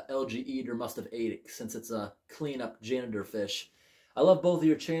away and the algae eater must have ate it since it's a cleanup janitor fish. I love both of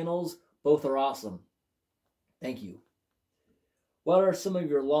your channels. Both are awesome. Thank you. What are some of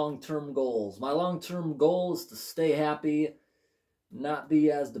your long-term goals? My long-term goal is to stay happy, not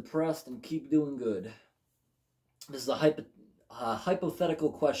be as depressed and keep doing good. This is a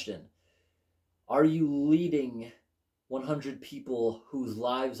hypothetical question. Are you leading 100 people whose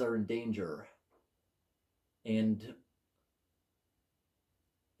lives are in danger? And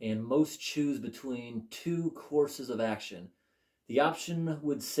most choose between two courses of action. The option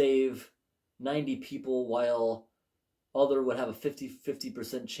would save 90 people, while other would have a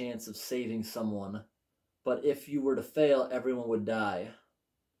 50% chance of saving someone. But if you were to fail, everyone would die.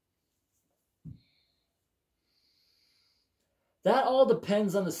 That all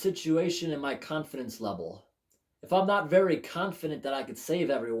depends on the situation and my confidence level. If I'm not very confident that I could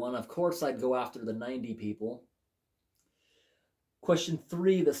save everyone, of course I'd go after the 90 people. Question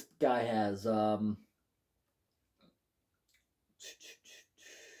 3 this guy has.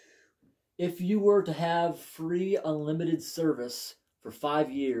 If you were to have free unlimited service for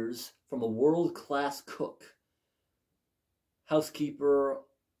 5 years from a world-class cook, housekeeper,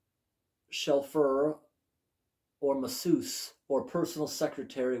 chauffeur, or masseuse, or personal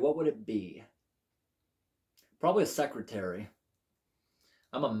secretary, what would it be? Probably a secretary.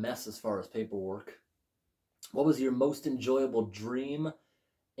 I'm a mess as far as paperwork. What was your most enjoyable dream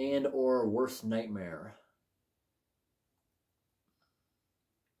and or worst nightmare?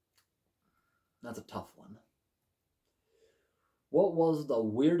 That's a tough one. What was the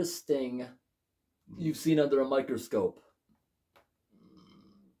weirdest thing you've seen under a microscope?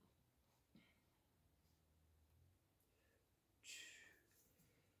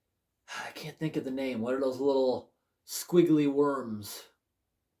 I can't think of the name. What are those little squiggly worms?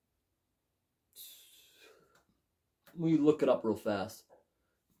 Let me look it up real fast.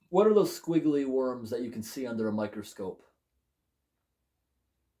 What are those squiggly worms that you can see under a microscope?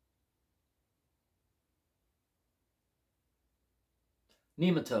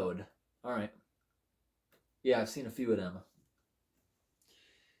 Nematode. All right. Yeah, I've seen a few of them.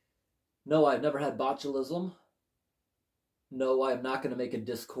 No, I've never had botulism. No, I'm not going to make a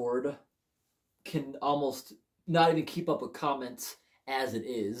Discord. Can almost not even keep up with comments as it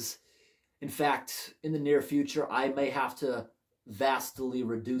is. In fact, in the near future, I may have to vastly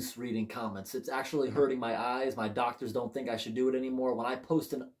reduce reading comments. It's actually hurting my eyes. My doctors don't think I should do it anymore. When I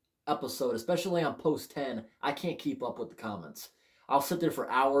post an episode, especially on post 10, I can't keep up with the comments. I'll sit there for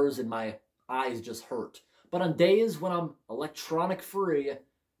hours and my eyes just hurt. But on days when I'm electronic free,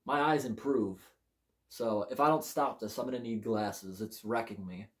 my eyes improve. So if I don't stop this, I'm going to need glasses. It's wrecking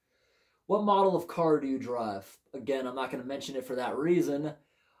me. What model of car do you drive? Again, I'm not going to mention it for that reason.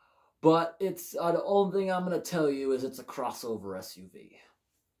 But it's the only thing I'm going to tell you is it's a crossover SUV.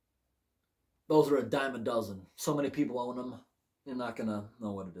 Those are a dime a dozen. So many people own them. You're not going to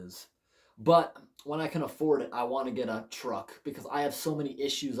know what it is. But when I can afford it, I want to get a truck because I have so many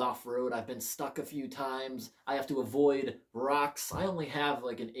issues off-road. I've been stuck a few times. I have to avoid rocks. I only have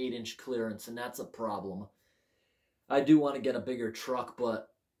like an 8-inch clearance, and that's a problem. I do want to get a bigger truck, but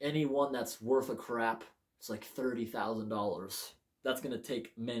any one that's worth a crap, it's like $30,000. That's going to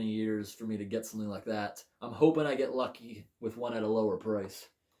take many years for me to get something like that. I'm hoping I get lucky with one at a lower price.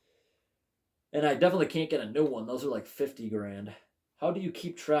 And I definitely can't get a new one. Those are like 50 grand. How do you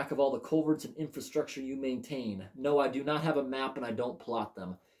keep track of all the culverts and infrastructure you maintain? No, I do not have a map and I don't plot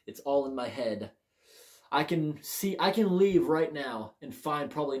them. It's all in my head. I can leave right now and find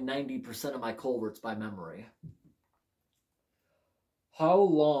probably 90% of my culverts by memory. How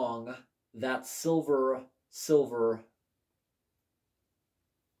long that silver,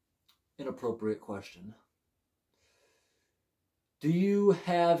 inappropriate question. Do you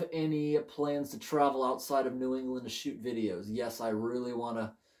have any plans to travel outside of New England to shoot videos? Yes, I really want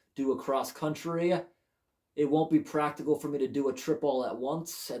to do a cross-country. It won't be practical for me to do a trip all at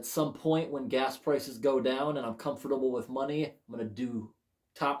once. At some point when gas prices go down and I'm comfortable with money, I'm going to do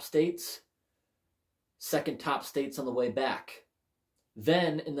top states, second top states on the way back.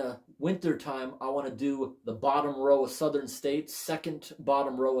 Then in the winter time, I want to do the bottom row of southern states, second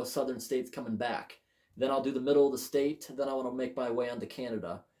bottom row of southern states coming back. Then I'll do the middle of the state. Then I want to make my way onto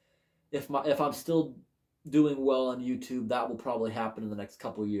Canada. If I'm still doing well on YouTube, that will probably happen in the next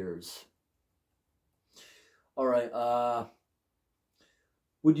couple years. All right.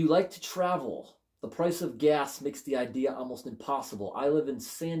 Would you like to travel? The price of gas makes the idea almost impossible. I live in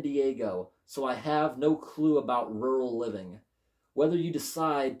San Diego, so I have no clue about rural living. Whatever you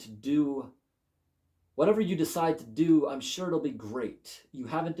decide to do, I'm sure it'll be great. You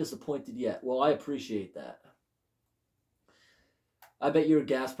haven't disappointed yet. Well, I appreciate that. I bet your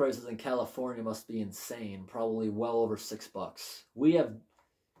gas prices in California must be insane. Probably well over $6. We have,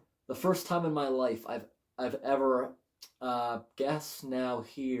 the first time in my life I've ever, gas now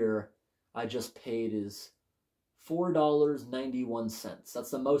here I just paid is $4.91.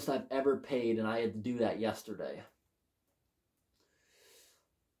 That's the most I've ever paid, and I had to do that yesterday.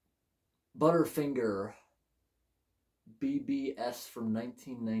 Butterfinger BBS from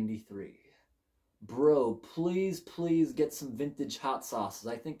 1993. Bro, please get some vintage hot sauces.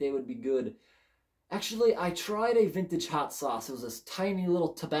 I think they would be good. Actually, I tried a vintage hot sauce. It was this tiny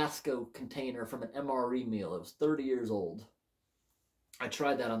little Tabasco container from an MRE meal. It was 30 years old. I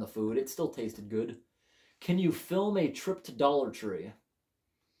tried that on the food. It still tasted good. Can you film a trip to Dollar Tree?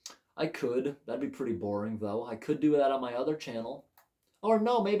 I could. That'd be pretty boring, though. I could do that on my other channel. Or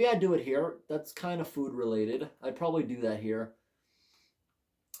no, maybe I'd do it here. That's kind of food related. I'd probably do that here.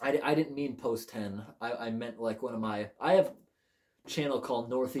 I didn't mean post 10. I meant like one of my... I have a channel called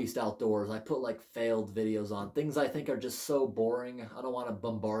Northeast Outdoors. I put like failed videos on. Things I think are just so boring. I don't want to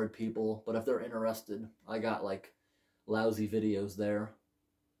bombard people. But if they're interested, I got like lousy videos there.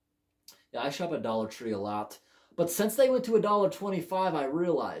 Yeah, I shop at Dollar Tree a lot. But since they went to $1.25, I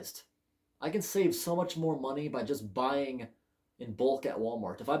realized I can save so much more money by just buying in bulk at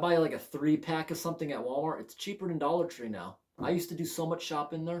Walmart. If I buy like a 3-pack of something at Walmart, it's cheaper than Dollar Tree now. I used to do so much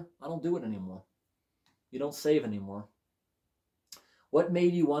shopping there. I don't do it anymore. You don't save anymore. What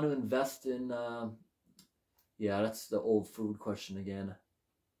made you want to invest in... yeah, that's the old food question again.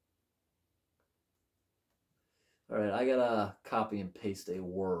 All right, I gotta copy and paste a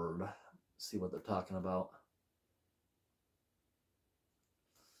word. See what they're talking about.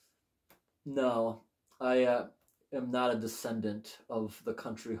 No, I am not a descendant of the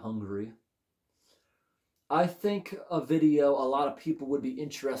country Hungary. I think a video a lot of people would be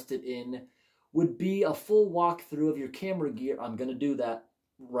interested in would be a full walkthrough of your camera gear. I'm going to do that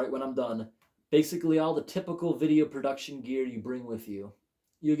right when I'm done. Basically all the typical video production gear you bring with you.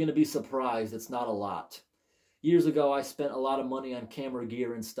 You're going to be surprised. It's not a lot. Years ago, I spent a lot of money on camera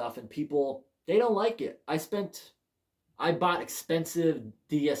gear and stuff, and people, they don't like it. I bought expensive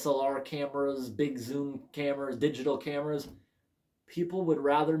DSLR cameras, big zoom cameras, digital cameras. People would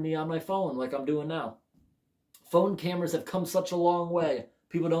rather me on my phone like I'm doing now. Phone cameras have come such a long way.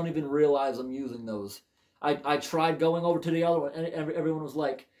 People don't even realize I'm using those. I tried going over to the other one, and everyone was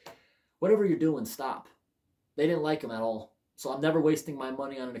like, whatever you're doing, stop. They didn't like them at all. So I'm never wasting my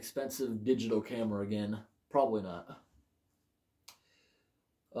money on an expensive digital camera again. Probably not.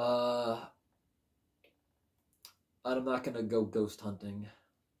 I'm not going to go ghost hunting.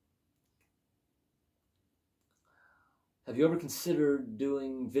 Have you ever considered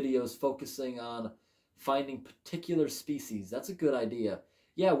doing videos focusing on finding particular species? That's a good idea.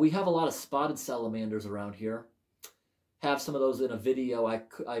 Yeah, we have a lot of spotted salamanders around here. Have some of those in a video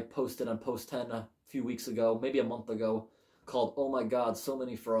I posted on Post 10 a few weeks ago, maybe a month ago, called Oh My God, So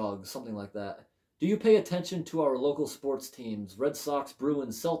Many Frogs, something like that. Do you pay attention to our local sports teams? Red Sox,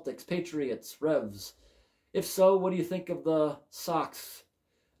 Bruins, Celtics, Patriots, Revs? If so, what do you think of the Sox?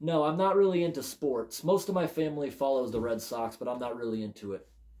 No, I'm not really into sports. Most of my family follows the Red Sox, but I'm not really into it.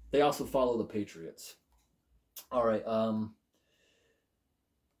 They also follow the Patriots. All right,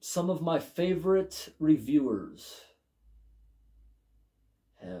 some of my favorite reviewers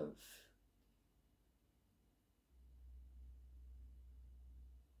have...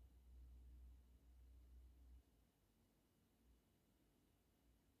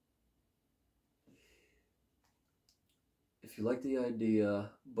 If you like the idea,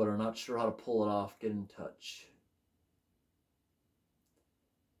 but are not sure how to pull it off, get in touch.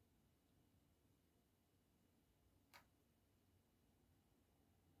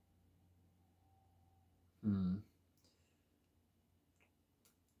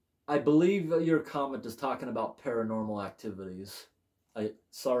 I believe your comment is talking about paranormal activities.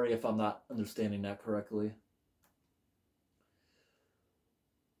 Sorry if I'm not understanding that correctly.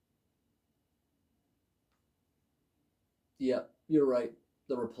 Yeah, you're right.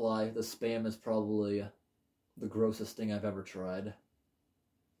 The reply, the spam is probably the grossest thing I've ever tried.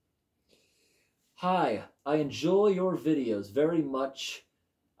 Hi, I enjoy your videos very much.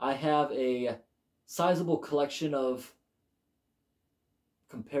 I have a sizable collection of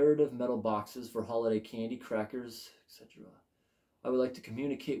comparative metal boxes for holiday candy, crackers, etc. I would like to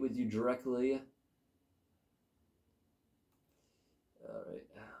communicate with you directly. All right.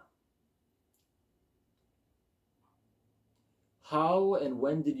 How and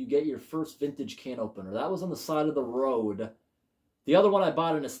when did you get your first vintage can opener? That was on the side of the road. The other one I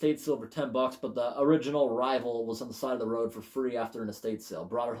bought in estate sale for $10, but the original rival was on the side of the road for free after an estate sale.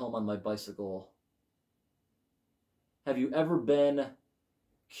 Brought it home on my bicycle. Have you ever been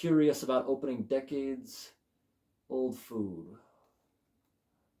curious about opening decades old food?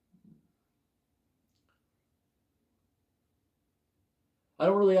 I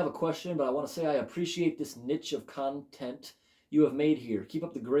don't really have a question, but I want to say I appreciate this niche of content you have made here. Keep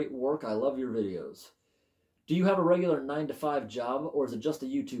up the great work. I love your videos. Do you have a regular 9-to-5 job, or is it just a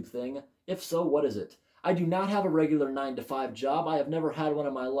YouTube thing? If so, what is it? I do not have a regular 9-to-5 job. I have never had one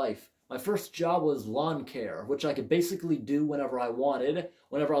in my life. My first job was lawn care, which I could basically do whenever I wanted.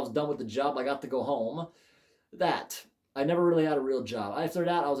 Whenever I was done with the job, I got to go home. That. I never really had a real job. After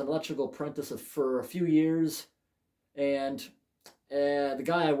that, I was an electrical apprentice for a few years, and the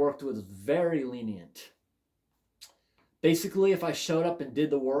guy I worked with was very lenient. Basically, if I showed up and did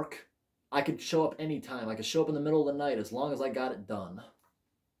the work, I could show up anytime. I could show up in the middle of the night as long as I got it done.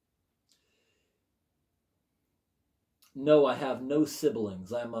 No, I have no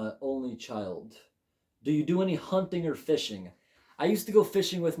siblings. I'm an only child. Do you do any hunting or fishing? I used to go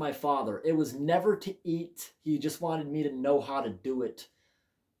fishing with my father. It was never to eat. He just wanted me to know how to do it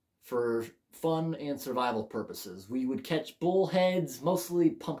for fun and survival purposes. We would catch bullheads, mostly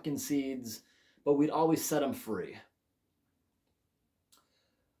pumpkin seeds, but we'd always set them free.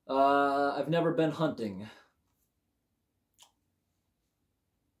 I've never been hunting.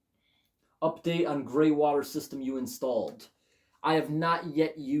 Update on gray water system you installed. I have not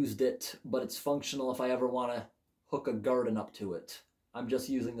yet used it, but it's functional if I ever want to hook a garden up to it. I'm just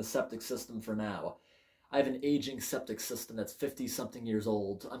using the septic system for now. I have an aging septic system that's 50-something years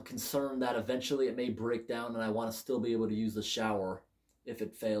old. I'm concerned that eventually it may break down and I want to still be able to use the shower if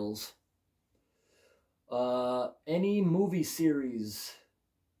it fails. Any movie series,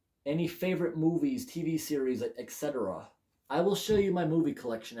 any favorite movies, TV series, etc. I will show you my movie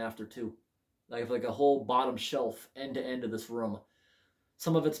collection after too. I have like a whole bottom shelf end to end of this room.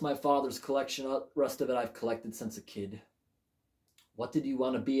 Some of it's my father's collection, the rest of it I've collected since a kid. What did you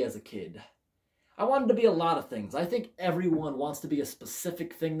want to be as a kid? I wanted to be a lot of things. I think everyone wants to be a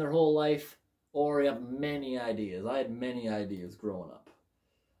specific thing their whole life, or you have many ideas. I had many ideas growing up.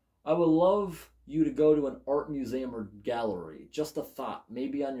 I would love you to go to an art museum or gallery. Just a thought,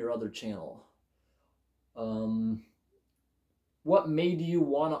 maybe on your other channel. What made you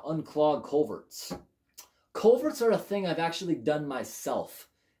want to unclog culverts? Culverts are a thing I've actually done myself.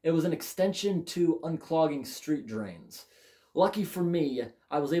 It was an extension to unclogging street drains. Lucky for me,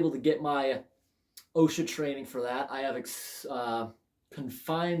 I was able to get my OSHA training for that. I have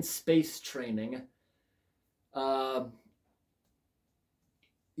confined space training.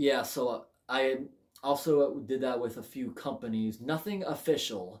 Yeah, so I also did that with a few companies. Nothing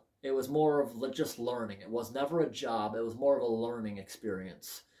official. It was more of just learning. It was never a job. It was more of a learning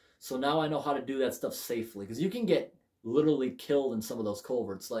experience. So now I know how to do that stuff safely. Because you can get literally killed in some of those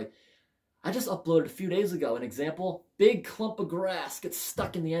culverts. Like, I just uploaded a few days ago an example. Big clump of grass gets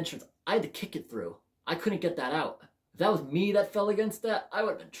stuck in the entrance. I had to kick it through. I couldn't get that out. If that was me that fell against that, I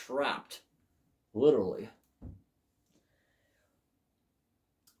would have been trapped. Literally.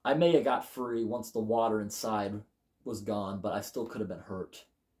 I may have got free once the water inside was gone, but I still could have been hurt.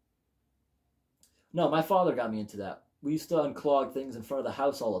 No, my father got me into that. We used to unclog things in front of the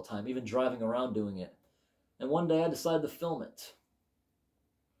house all the time, even driving around doing it. And one day I decided to film it.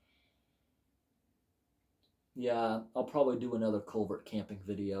 Yeah, I'll probably do another culvert camping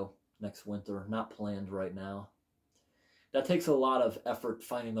video next winter. Not planned right now. That takes a lot of effort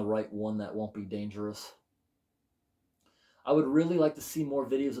finding the right one that won't be dangerous. I would really like to see more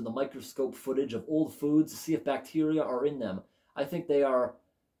videos of the microscope footage of old foods to see if bacteria are in them. I think they are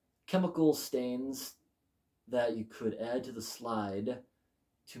chemical stains that you could add to the slide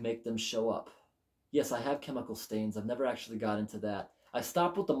to make them show up. Yes, I have chemical stains. I've never actually got into that. I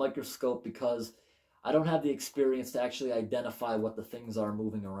stopped with the microscope because I don't have the experience to actually identify what the things are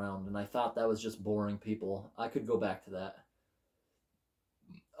moving around, and I thought that was just boring people. I could go back to that.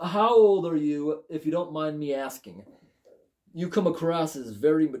 How old are you, if you don't mind me asking? You come across as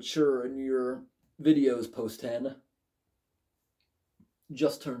very mature in your videos, Post10.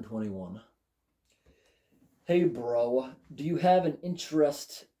 Just turned 21. Hey bro, do you have an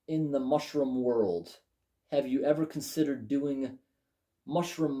interest in the mushroom world? Have you ever considered doing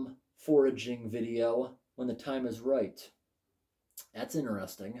mushroom foraging video when the time is right? That's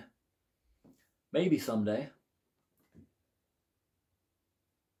interesting. Maybe someday.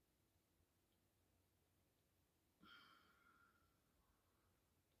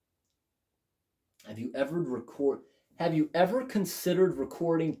 Have you ever considered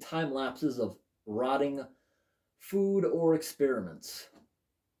recording time lapses of rotting food or experiments?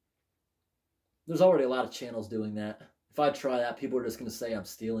 There's already a lot of channels doing that. If I try that, people are just going to say I'm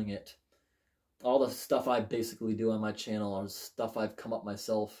stealing it. All the stuff I basically do on my channel is stuff I've come up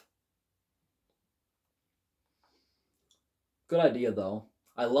myself. Good idea, though.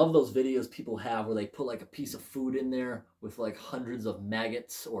 I love those videos people have where they put like a piece of food in there with like hundreds of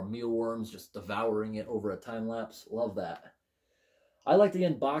maggots or mealworms just devouring it over a time lapse. Love that. I like the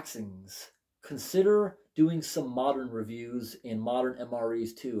unboxings. Consider doing some modern reviews and modern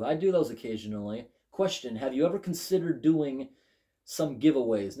MREs too. I do those occasionally. Question, have you ever considered doing some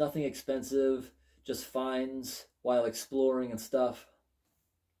giveaways? Nothing expensive, just finds while exploring and stuff.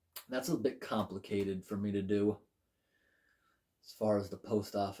 That's a bit complicated for me to do as far as the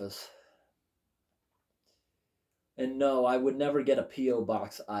post office. And no, I would never get a P.O.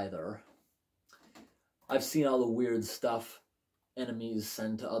 box either. I've seen all the weird stuff enemies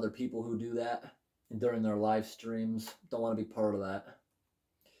send to other people who do that during their live streams. Don't want to be part of that.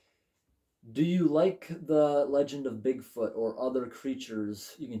 Do you like the Legend of Bigfoot or other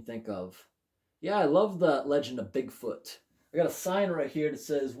creatures you can think of? Yeah, I love the Legend of Bigfoot. I got a sign right here that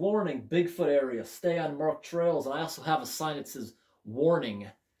says, "Warning, Bigfoot area, stay on marked trails." And I also have a sign that says, "Warning,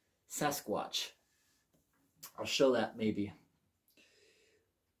 Sasquatch." I'll show that maybe.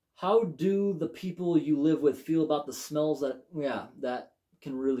 How do the people you live with feel about the smells that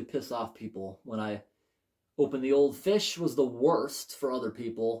can really piss off people? When I opened the old fish was the worst for other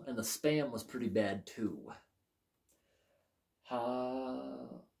people, and the Spam was pretty bad too.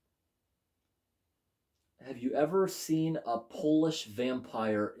 Have you ever seen a Polish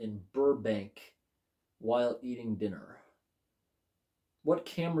vampire in Burbank while eating dinner? What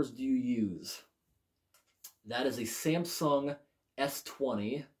cameras do you use? That is a Samsung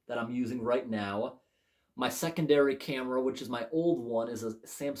S20 that I'm using right now. My secondary camera, which is my old one, is a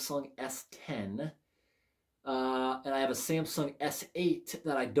Samsung S10. And I have a Samsung S8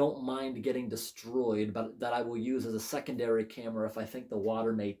 that I don't mind getting destroyed, but that I will use as a secondary camera if I think the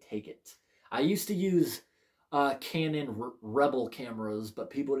water may take it. I used to use Canon Rebel cameras, but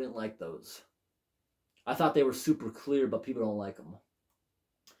people didn't like those. I thought they were super clear, but people don't like them.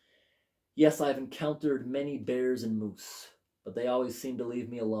 Yes, I've encountered many bears and moose, but they always seem to leave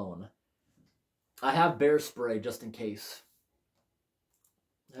me alone. I have bear spray just in case.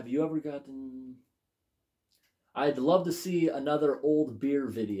 Have you ever gotten... I'd love to see another old beer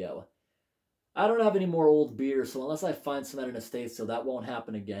video. I don't have any more old beer, so unless I find some at an estate sale, that won't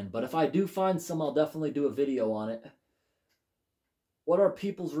happen again. But if I do find some, I'll definitely do a video on it. What are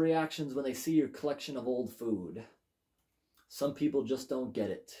people's reactions when they see your collection of old food? Some people just don't get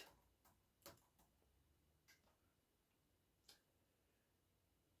it.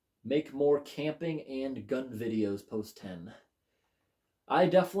 Make more camping and gun videos, post 10. I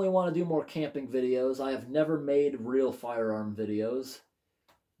definitely want to do more camping videos. I have never made real firearm videos.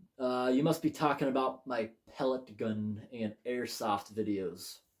 You must be talking about my pellet gun and airsoft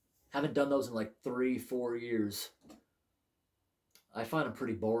videos. Haven't done those in like 3-4 years. I find them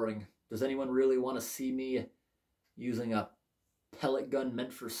pretty boring. Does anyone really want to see me using a pellet gun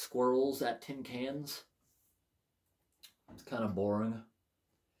meant for squirrels at tin cans? It's kind of boring.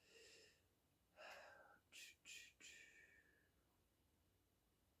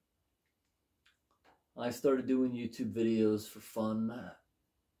 I started doing YouTube videos for fun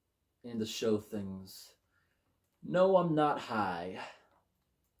and to show things. No, I'm not high.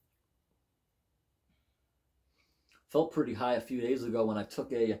 Felt pretty high a few days ago when I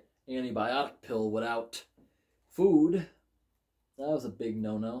took a antibiotic pill without food. That was a big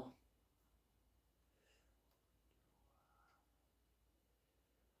no-no.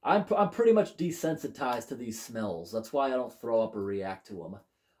 I'm pretty much desensitized to these smells. That's why I don't throw up or react to them.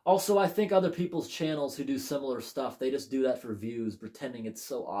 Also, I think other people's channels who do similar stuff, they just do that for views, pretending it's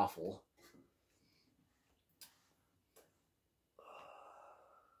so awful.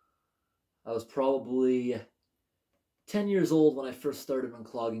 I was probably 10 years old when I first started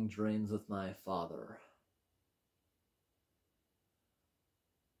unclogging drains with my father.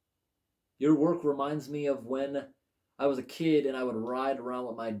 Your work reminds me of when I was a kid and I would ride around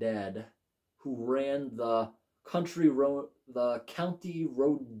with my dad, who ran the county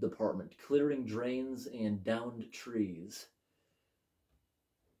road department, clearing drains and downed trees.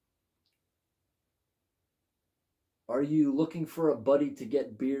 Are you looking for a buddy to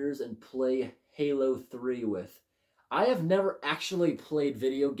get beers and play Halo 3 with? I have never actually played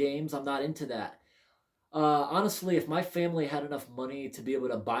video games. I'm not into that. Honestly, if my family had enough money to be able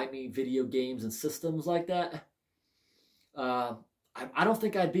to buy me video games and systems like that, I don't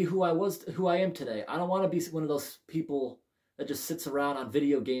think I'd be who I am today. I don't want to be one of those people that just sits around on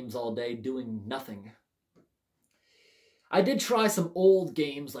video games all day doing nothing. I did try some old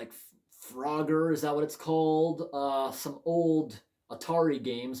games like Frogger, is that what it's called? Some old Atari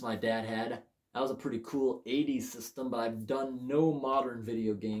games my dad had. That was a pretty cool 80s system, but I've done no modern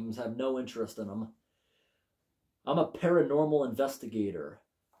video games. I have no interest in them. I'm a paranormal investigator.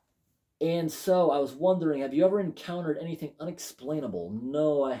 And so I was wondering, have you ever encountered anything unexplainable?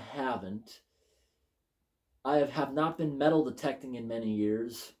 No, I haven't. I have not been metal detecting in many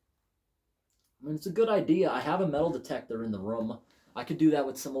years. I mean, it's a good idea. I have a metal detector in the room. I could do that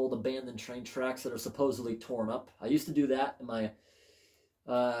with some old abandoned train tracks that are supposedly torn up. I used to do that in my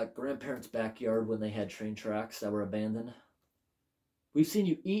grandparents' backyard when they had train tracks that were abandoned. We've seen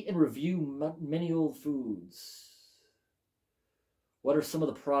you eat and review many old foods. What are some of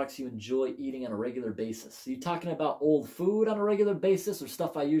the products you enjoy eating on a regular basis? Are you talking about old food on a regular basis or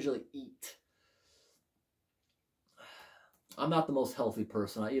stuff I usually eat? I'm not the most healthy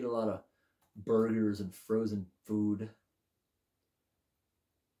person. I eat a lot of burgers and frozen food.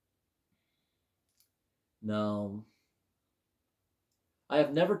 No. I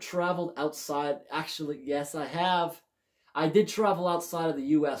have never traveled outside. Actually, yes, I have. I did travel outside of the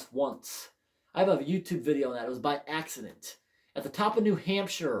U.S. once. I have a YouTube video on that. It was by accident. At the top of New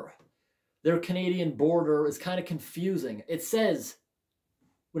Hampshire, their Canadian border is kind of confusing. It says,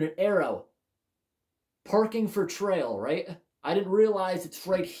 with an arrow, parking for trail, right? I didn't realize it's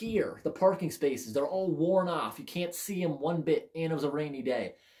right here. The parking spaces, they're all worn off. You can't see them one bit, and it was a rainy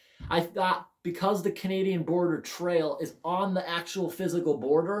day. I thought because the Canadian border trail is on the actual physical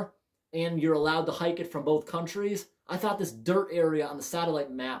border, and you're allowed to hike it from both countries, I thought this dirt area on the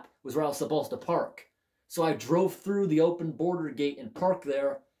satellite map was where I was supposed to park. So I drove through the open border gate and parked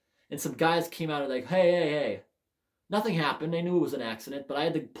there, and some guys came out and like, hey. Nothing happened. They knew it was an accident, but I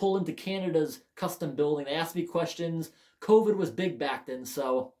had to pull into Canada's custom building. They asked me questions. COVID was big back then,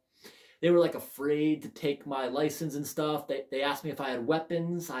 so they were like afraid to take my license and stuff. They asked me if I had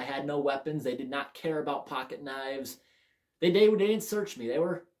weapons. I had no weapons. They did not care about pocket knives. They didn't search me. They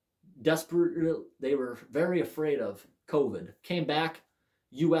were desperate. They were very afraid of COVID. Came back,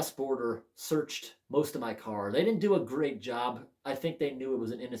 U.S. border, searched most of my car. They didn't do a great job. I think they knew it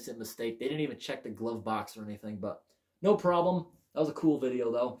was an innocent mistake. They didn't even check the glove box or anything, but no problem. That was a cool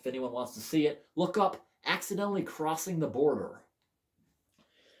video, though. If anyone wants to see it, look up accidentally crossing the border.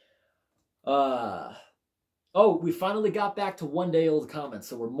 Oh, we finally got back to one-day-old comments,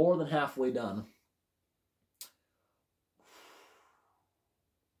 so we're more than halfway done.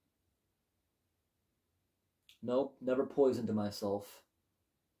 Nope, never poisoned myself.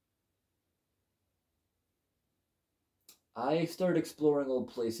 I started exploring old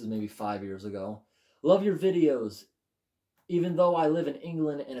places maybe 5 years ago. Love your videos. Even though I live in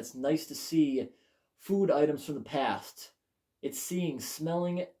England and it's nice to see food items from the past, it's seeing,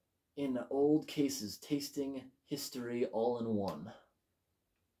 smelling in old cases, tasting history all in one.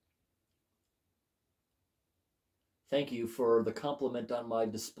 Thank you for the compliment on my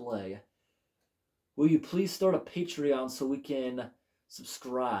display. Will you please start a Patreon so we can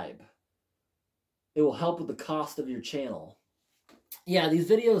subscribe? It will help with the cost of your channel. Yeah, these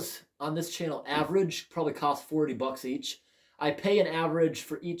videos on this channel average probably cost $40 each. I pay an average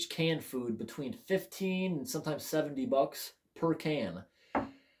for each canned food between $15 and sometimes $70 per can.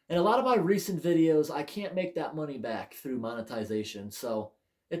 And a lot of my recent videos, I can't make that money back through monetization. So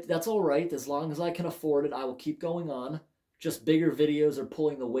that's all right. As long as I can afford it, I will keep going on. Just bigger videos are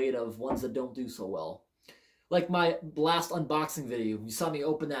pulling the weight of ones that don't do so well. Like my last unboxing video. You saw me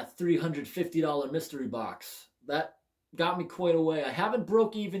open that $350 mystery box. That got me quite a way. I haven't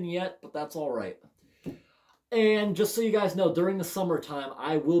broke even yet, but that's all right. And just so you guys know, during the summertime,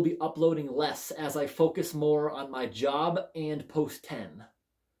 I will be uploading less as I focus more on my job and Post 10.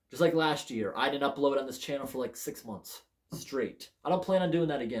 Just like last year, I didn't upload on this channel for like 6 months straight. I don't plan on doing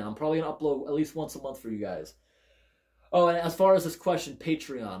that again. I'm probably going to upload at least once a month for you guys. Oh, and as far as this question,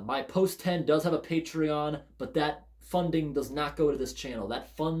 Patreon. My Post 10 does have a Patreon, but that funding does not go to this channel.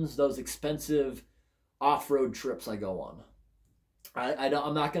 That funds those expensive off-road trips I go on.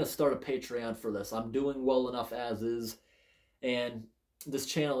 I'm not going to start a Patreon for this. I'm doing well enough as is, and this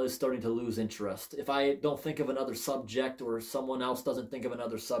channel is starting to lose interest. If I don't think of another subject or someone else doesn't think of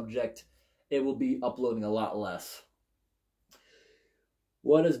another subject, it will be uploading a lot less.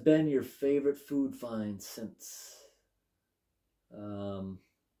 What has been your favorite food find since?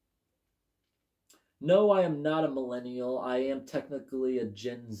 No, I am not a millennial. I am technically a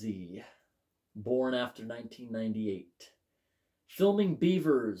Gen Z, born after 1998. Filming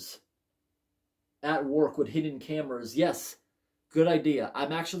beavers at work with hidden cameras. Yes, good idea.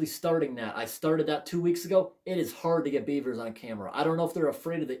 I'm actually starting that. I started that 2 weeks ago. It is hard to get beavers on camera. I don't know if they're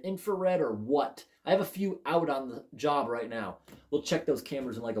afraid of the infrared or what. I have a few out on the job right now. We'll check those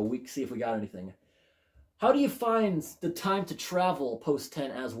cameras in like a week, see if we got anything. How do you find the time to travel Post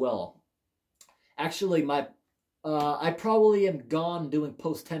 10 as well? Actually, I probably am gone doing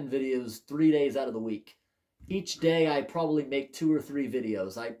Post 10 videos 3 days out of the week. Each day I probably make 2 or 3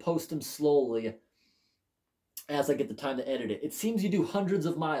 videos. I post them slowly as I get the time to edit it. It seems you do hundreds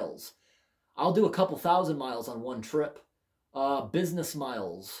of miles. I'll do a couple thousand miles on one trip. Business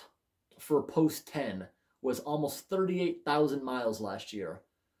miles for post 10 was almost 38,000 miles last year.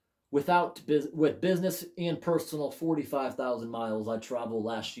 With business and personal, 45,000 miles I traveled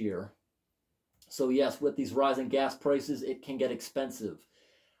last year. So yes, with these rising gas prices, it can get expensive.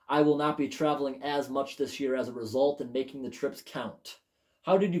 I will not be traveling as much this year as a result and making the trips count.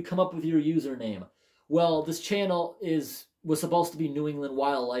 How did you come up with your username? Well, this channel was supposed to be New England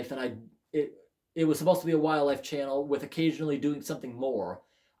Wildlife, and it was supposed to be a wildlife channel with occasionally doing something more.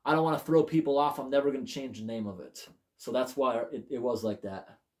 I don't want to throw people off. I'm never going to change the name of it. So that's why it was like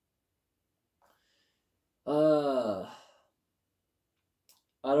that. I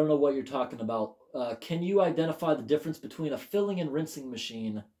don't know what you're talking about. Can you identify the difference between a filling and rinsing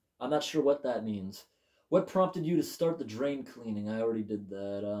machine? I'm not sure what that means. What prompted you to start the drain cleaning? I already did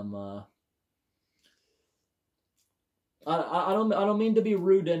that. I don't mean to be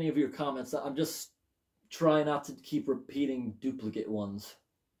rude to any of your comments. I'm just trying not to keep repeating duplicate ones.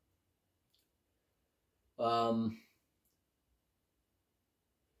 If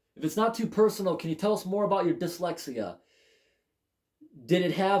it's not too personal, can you tell us more about your dyslexia? Did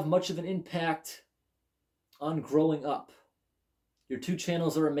it have much of an impact on growing up? Your 2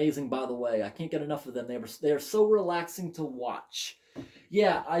 channels are amazing, by the way. I can't get enough of them. They are so relaxing to watch.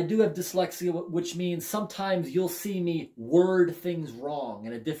 Yeah, I do have dyslexia, which means sometimes you'll see me word things wrong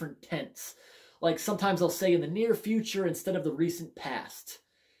in a different tense. Like sometimes I'll say in the near future instead of the recent past.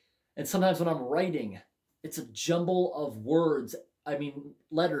 And sometimes when I'm writing, it's a jumble of words,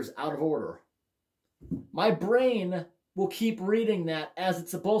 letters out of order. My brain will keep reading that as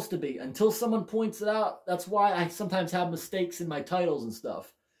it's supposed to be until someone points it out. That's why I sometimes have mistakes in my titles and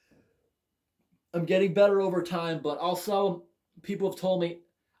stuff. I'm getting better over time, but also people have told me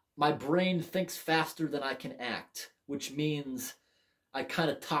my brain thinks faster than I can act, which means I kind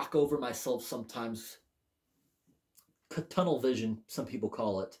of talk over myself sometimes. Tunnel vision, some people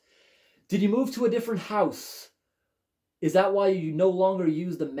call it. Did you move to a different house? Is that why you no longer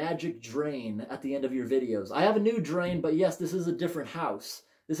use the magic drain at the end of your videos? I have a new drain, but yes, this is a different house.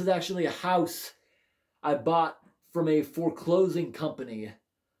 This is actually a house I bought from a foreclosing company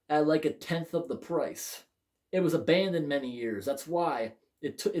at like 1/10 of the price. It was abandoned many years. That's why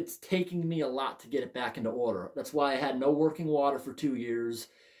it's taking me a lot to get it back into order. That's why I had no working water for 2 years.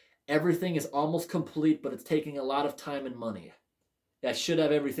 Everything is almost complete, but it's taking a lot of time and money. I should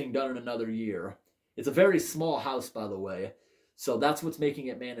have everything done in another year. It's a very small house, by the way, so that's what's making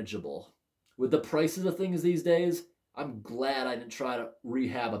it manageable. With the prices of things these days, I'm glad I didn't try to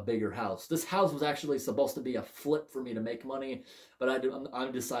rehab a bigger house. This house was actually supposed to be a flip for me to make money, but I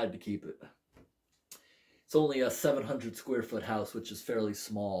decided to keep it. It's only a 700 square foot house, which is fairly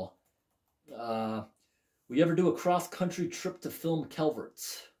small. Will you ever do a cross-country trip to film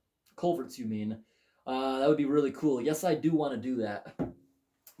Culverts? Culverts, you mean? That would be really cool. Yes, I do want to do that.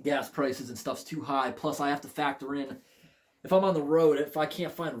 Gas prices and stuff's too high. Plus, I have to factor in, if I'm on the road, if I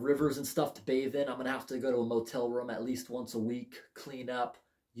can't find rivers and stuff to bathe in, I'm going to have to go to a motel room at least once a week, clean up,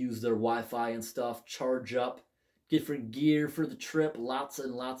 use their Wi-Fi and stuff, charge up, different gear for the trip, lots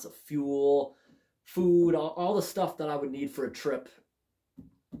and lots of fuel, food, all the stuff that I would need for a trip.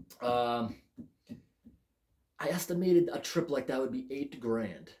 I estimated a trip like that would be $8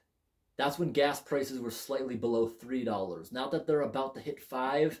 grand. That's when gas prices were slightly below $3. Now that they're about to hit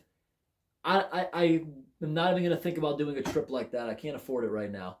 $5, I am not even going to think about doing a trip like that. I can't afford it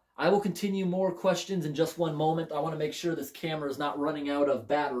right now. I will continue more questions in just one moment. I want to make sure this camera is not running out of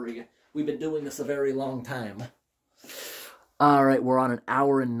battery. We've been doing this a very long time. All right, we're on 1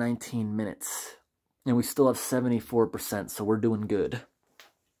 hour and 19 minutes. And we still have 74%, so we're doing good.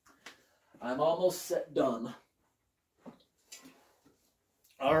 I'm almost done.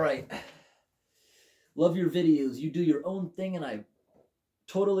 All right. Love your videos. You do your own thing, and I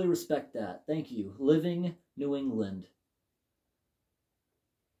totally respect that. Thank you. Living New England.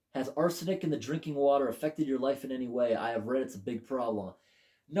 Has arsenic in the drinking water affected your life in any way? I have read it's a big problem.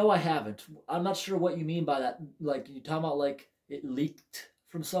 No, I haven't. I'm not sure what you mean by that. Like, you talking about like it leaked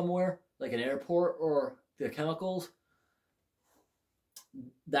from somewhere? Like an airport or the chemicals?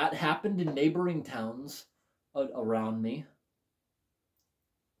 That happened in neighboring towns around me.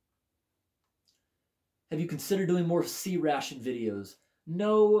 Have you considered doing more sea ration videos?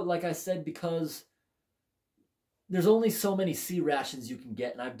 No, like I said, because there's only so many sea rations you can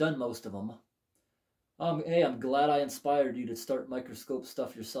get, and I've done most of them. Hey, I'm glad I inspired you to start microscope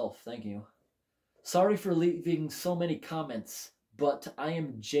stuff yourself. Thank you. Sorry for leaving so many comments, but I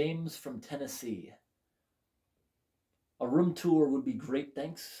am James from Tennessee. A room tour would be great,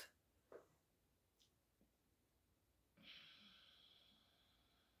 thanks.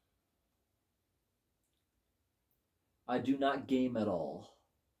 I do not game at all.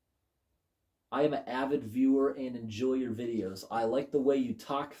 I am an avid viewer and enjoy your videos. I like the way you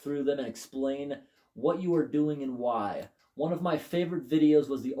talk through them and explain what you are doing and why. One of my favorite videos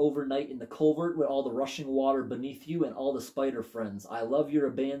was the overnight in the culvert with all the rushing water beneath you and all the spider friends. I love your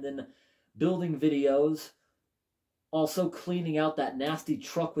abandoned building videos. Also cleaning out that nasty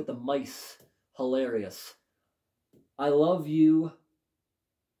truck with the mice. Hilarious. I love you.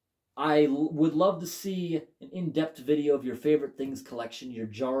 I would love to see an in-depth video of your favorite things collection, your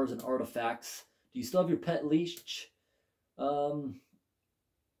jars and artifacts. Do you still have your pet leash? I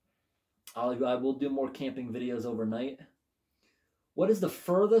will do more camping videos overnight. What is the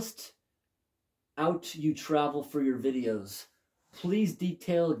furthest out you travel for your videos? Please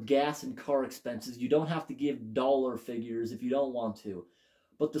detail gas and car expenses. You don't have to give dollar figures if you don't want to,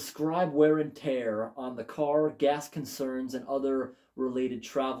 but describe wear and tear on the car, gas concerns, and other related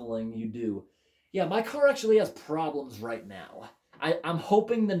traveling you do. Yeah, my car actually has problems right now. I'm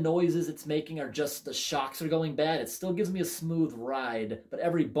hoping the noises it's making are just the shocks are going bad. It still gives me a smooth ride, but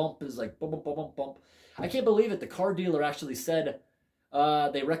every bump is like bump, bump, bump, bump, bump. I can't believe it. The car dealer actually said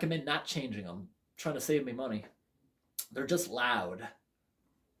they recommend not changing them, trying to save me money. They're just loud.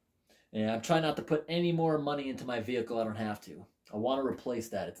 Yeah, I'm trying not to put any more money into my vehicle. I don't have to. I want to replace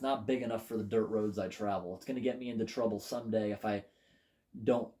that. It's not big enough for the dirt roads I travel. It's going to get me into trouble someday if I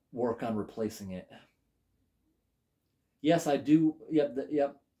don't work on replacing it. Yes, I do.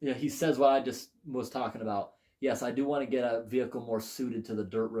 Yep. Yeah, he says what I just was talking about. Yes, I do want to get a vehicle more suited to the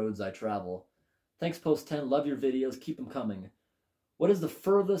dirt roads I travel. Thanks, Post 10. Love your videos. Keep them coming. What is the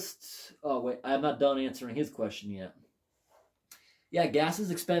furthest... Oh, wait. I'm not done answering his question yet. Yeah, gas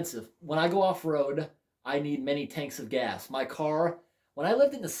is expensive. When I go off-road, I need many tanks of gas. My car, when I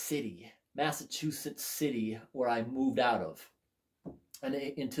lived in the city, Massachusetts City, where I moved out of, and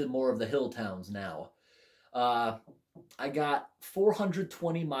into more of the hill towns now, I got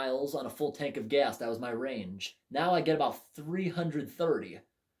 420 miles on a full tank of gas. That was my range. Now I get about 330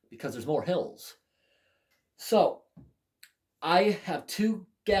 because there's more hills. So I have 2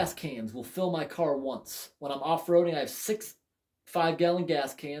 gas cans. Will fill my car once. When I'm off-roading, I have 6 5-gallon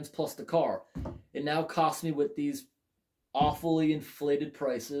gas cans plus the car. It now costs me, with these awfully inflated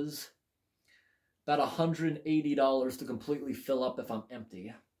prices, about $180 to completely fill up if I'm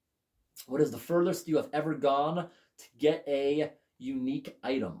empty. What is the furthest you have ever gone to get a unique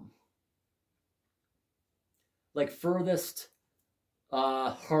item? Like furthest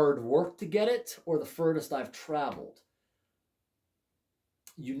hard work to get it, or the furthest I've traveled?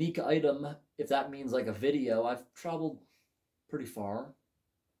 Unique item, if that means like a video, I've traveled pretty far.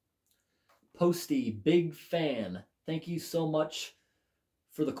 Posty, big fan. Thank you so much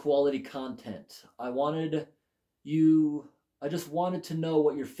for the quality content. I just wanted to know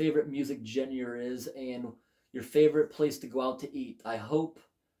what your favorite music genre is and your favorite place to go out to eat. I hope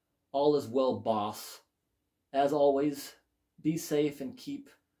all is well, boss. As always, be safe and keep...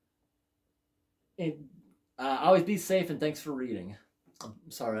 always be safe, and thanks for reading. I'm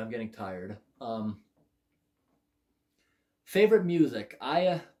sorry, I'm getting tired. Favorite music.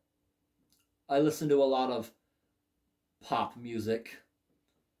 I listen to a lot of pop music,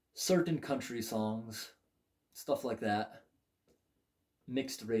 certain country songs, stuff like that.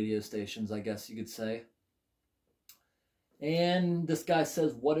 Mixed radio stations, I guess you could say. And this guy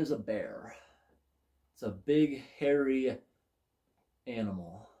says, what is a bear? It's a big, hairy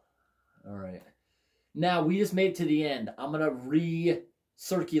animal. All right. Now, we just made it to the end. I'm going to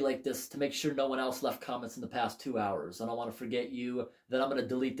recirculate this to make sure no one else left comments in the past 2 hours. I don't want to forget you. Then I'm going to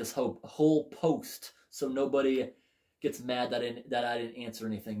delete this whole post so nobody gets mad that I didn't answer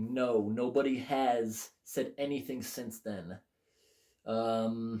anything. No, nobody has said anything since then.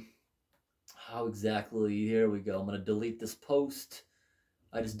 How exactly? Here we go. I'm going to delete this post.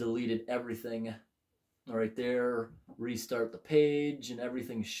 I just deleted everything right there. Restart the page, and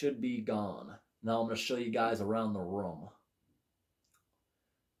everything should be gone. Now I'm going to show you guys around the room.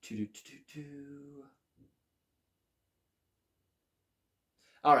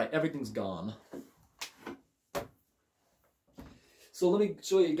 All right, everything's gone. So let me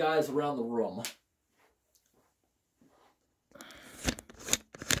show you guys around the room.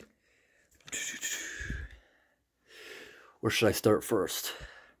 Where should I start first?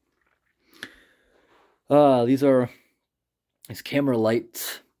 These camera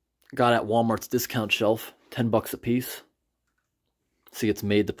lights got at Walmart's discount shelf, 10 bucks a piece. See, it's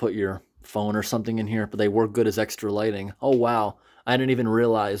made to put your phone or something in here, but they work good as extra lighting. Oh wow, I didn't even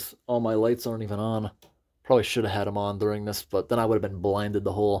realize all my lights aren't even on. Probably should have had them on during this, but then I would have been blinded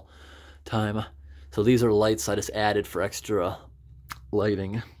the whole time. So these are lights I just added for extra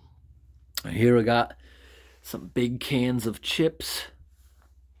lighting. Here we got some big cans of chips.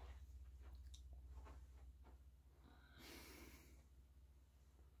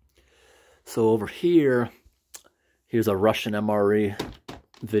 So over here, here's a Russian MRE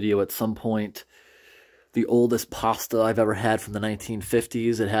video at some point. The oldest pasta I've ever had from the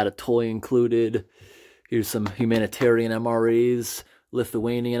 1950s. It had a toy included. Here's some humanitarian MREs,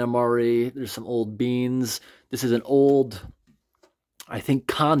 Lithuanian MRE. There's some old beans. This is an old, I think,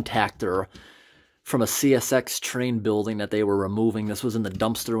 contactor from a CSX train building that they were removing. This was in the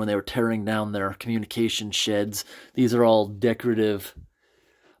dumpster when they were tearing down their communication sheds. These are all decorative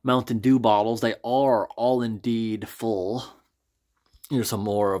Mountain Dew bottles. They are all indeed full. Here's some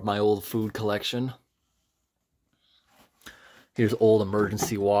more of my old food collection. Here's old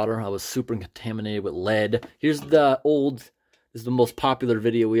emergency water. I was super contaminated with lead. Here's the old, this is the most popular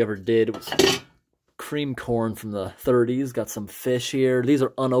video we ever did. It was cream corn from the 30s. Got some fish here. These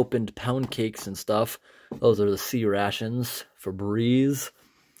are unopened pound cakes and stuff. Those are the sea rations for Breeze.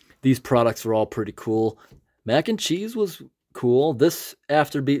 These products are all pretty cool. Mac and cheese was cool. This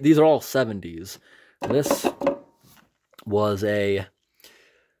these are all 70s. This was I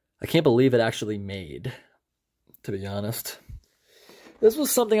can't believe it actually made, to be honest. This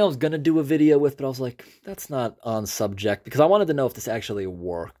was something I was going to do a video with, but I was like, that's not on subject, because I wanted to know if this actually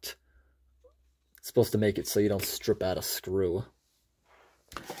worked. It's supposed to make it so you don't strip out a screw.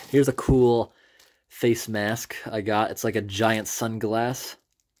 Here's a cool face mask I got. It's like a giant sunglass,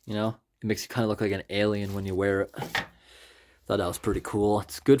 you know? It makes you kind of look like an alien when you wear it. Thought that was pretty cool.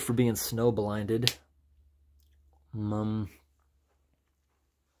 It's good for being snow blinded.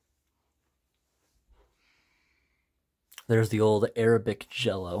 There's the old Arabic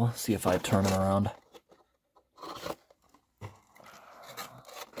Jello. See if I turn it around.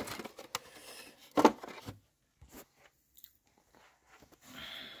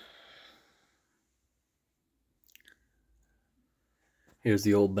 Here's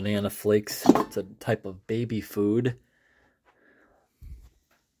the old banana flakes. It's a type of baby food.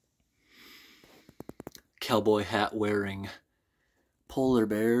 Cowboy hat wearing polar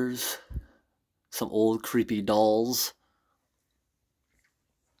bears. Some old creepy dolls.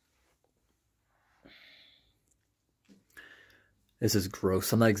 This is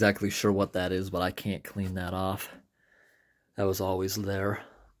gross. I'm not exactly sure what that is, but I can't clean that off. That was always there.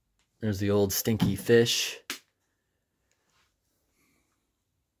 There's the old stinky fish.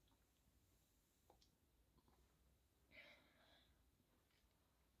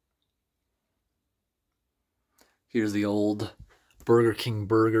 Here's the old Burger King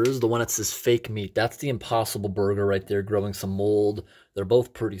burgers. The one that says fake meat. That's the Impossible Burger right there, growing some mold. They're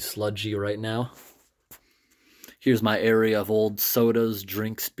both pretty sludgy right now. Here's my area of old sodas,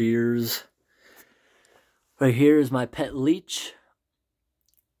 drinks, beers. Right here is my pet leech.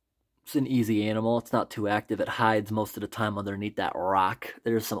 It's an easy animal. It's not too active. It hides most of the time underneath that rock.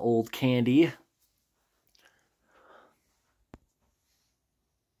 There's some old candy.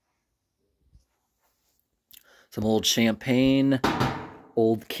 Some old champagne,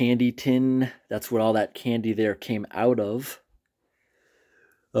 old candy tin. That's where all that candy there came out of.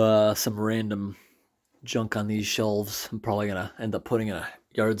 Some random junk on these shelves. I'm probably going to end up putting in a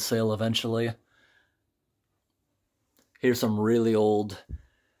yard sale eventually. Here's some really old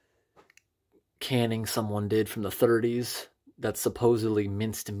canning someone did from the 30s. That's supposedly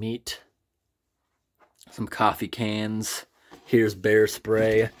minced meat. Some coffee cans. Here's bear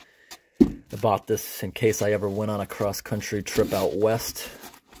spray. I bought this in case I ever went on a cross-country trip out west.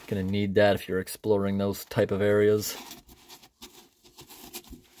 Gonna need that if you're exploring those type of areas.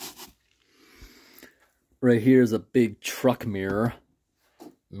 Right here is a big truck mirror.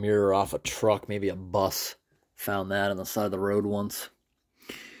 Mirror off a truck, maybe a bus. Found that on the side of the road once.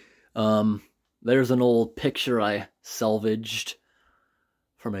 There's an old picture I salvaged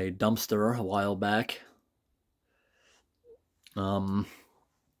from a dumpster a while back.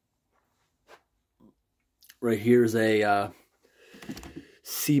 Right here's a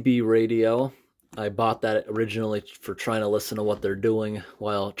CB radio. I bought that originally for trying to listen to what they're doing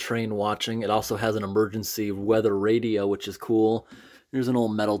while train watching. It also has an emergency weather radio, which is cool. Here's an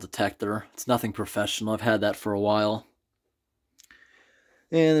old metal detector. It's nothing professional. I've had that for a while.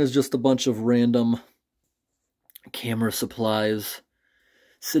 And there's just a bunch of random camera supplies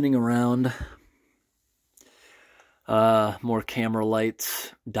sitting around. More camera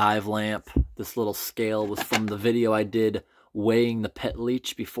lights, dive lamp. This little scale was from the video I did weighing the pet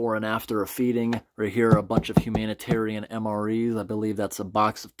leech before and after a feeding. Right here are a bunch of humanitarian MREs. I believe that's a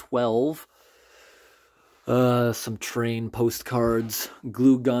box of 12. Some train postcards,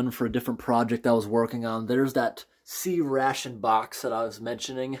 glue gun for a different project I was working on. There's that sea ration box that I was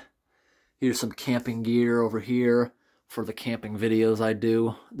mentioning. Here's some camping gear over here for the camping videos I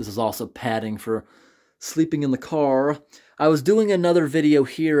do. This is also padding for sleeping in the car. I was doing another video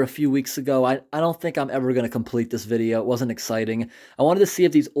here a few weeks ago. I don't think I'm ever going to complete this video. It wasn't exciting. I wanted to see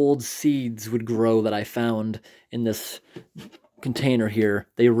if these old seeds would grow that I found in this container here.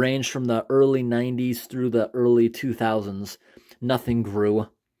 They range from the early 90s through the early 2000s. Nothing grew.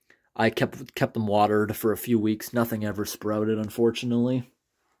 I kept them watered for a few weeks. Nothing ever sprouted, unfortunately.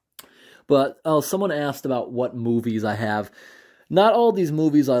 But someone asked about what movies I have. Not all these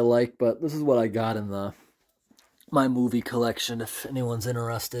movies I like, but this is what I got in my movie collection, if anyone's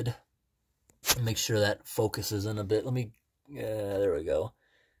interested. Make sure that focuses in a bit. There we go.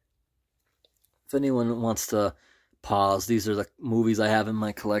 If anyone wants to pause, these are the movies I have in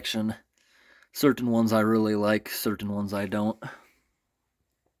my collection. Certain ones I really like, certain ones I don't.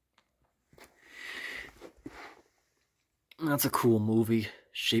 That's a cool movie.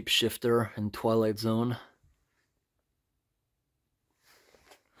 Shapeshifter and Twilight Zone.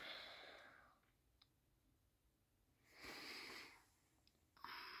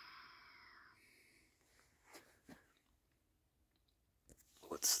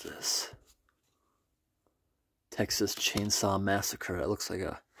 What's this? Texas Chainsaw Massacre. That looks like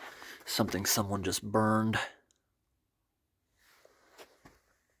something someone just burned.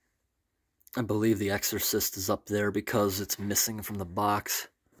 I believe The Exorcist is up there because it's missing from the box.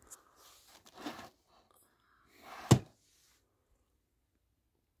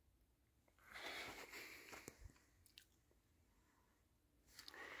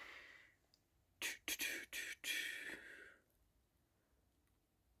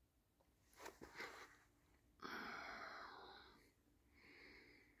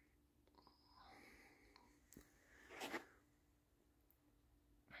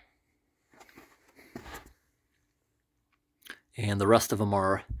 And the rest of them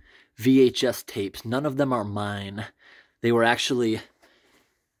are VHS tapes. None of them are mine. They were actually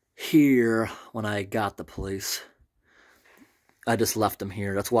here when I got the place. I just left them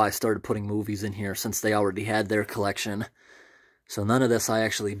here. That's why I started putting movies in here, since they already had their collection. So none of this I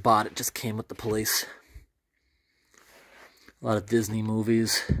actually bought. It just came with the place. A lot of Disney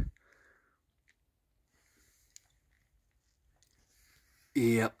movies.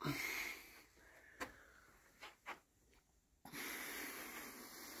 Yep.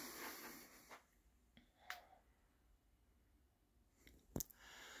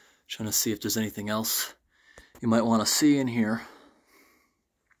 Trying to see if there's anything else you might want to see in here.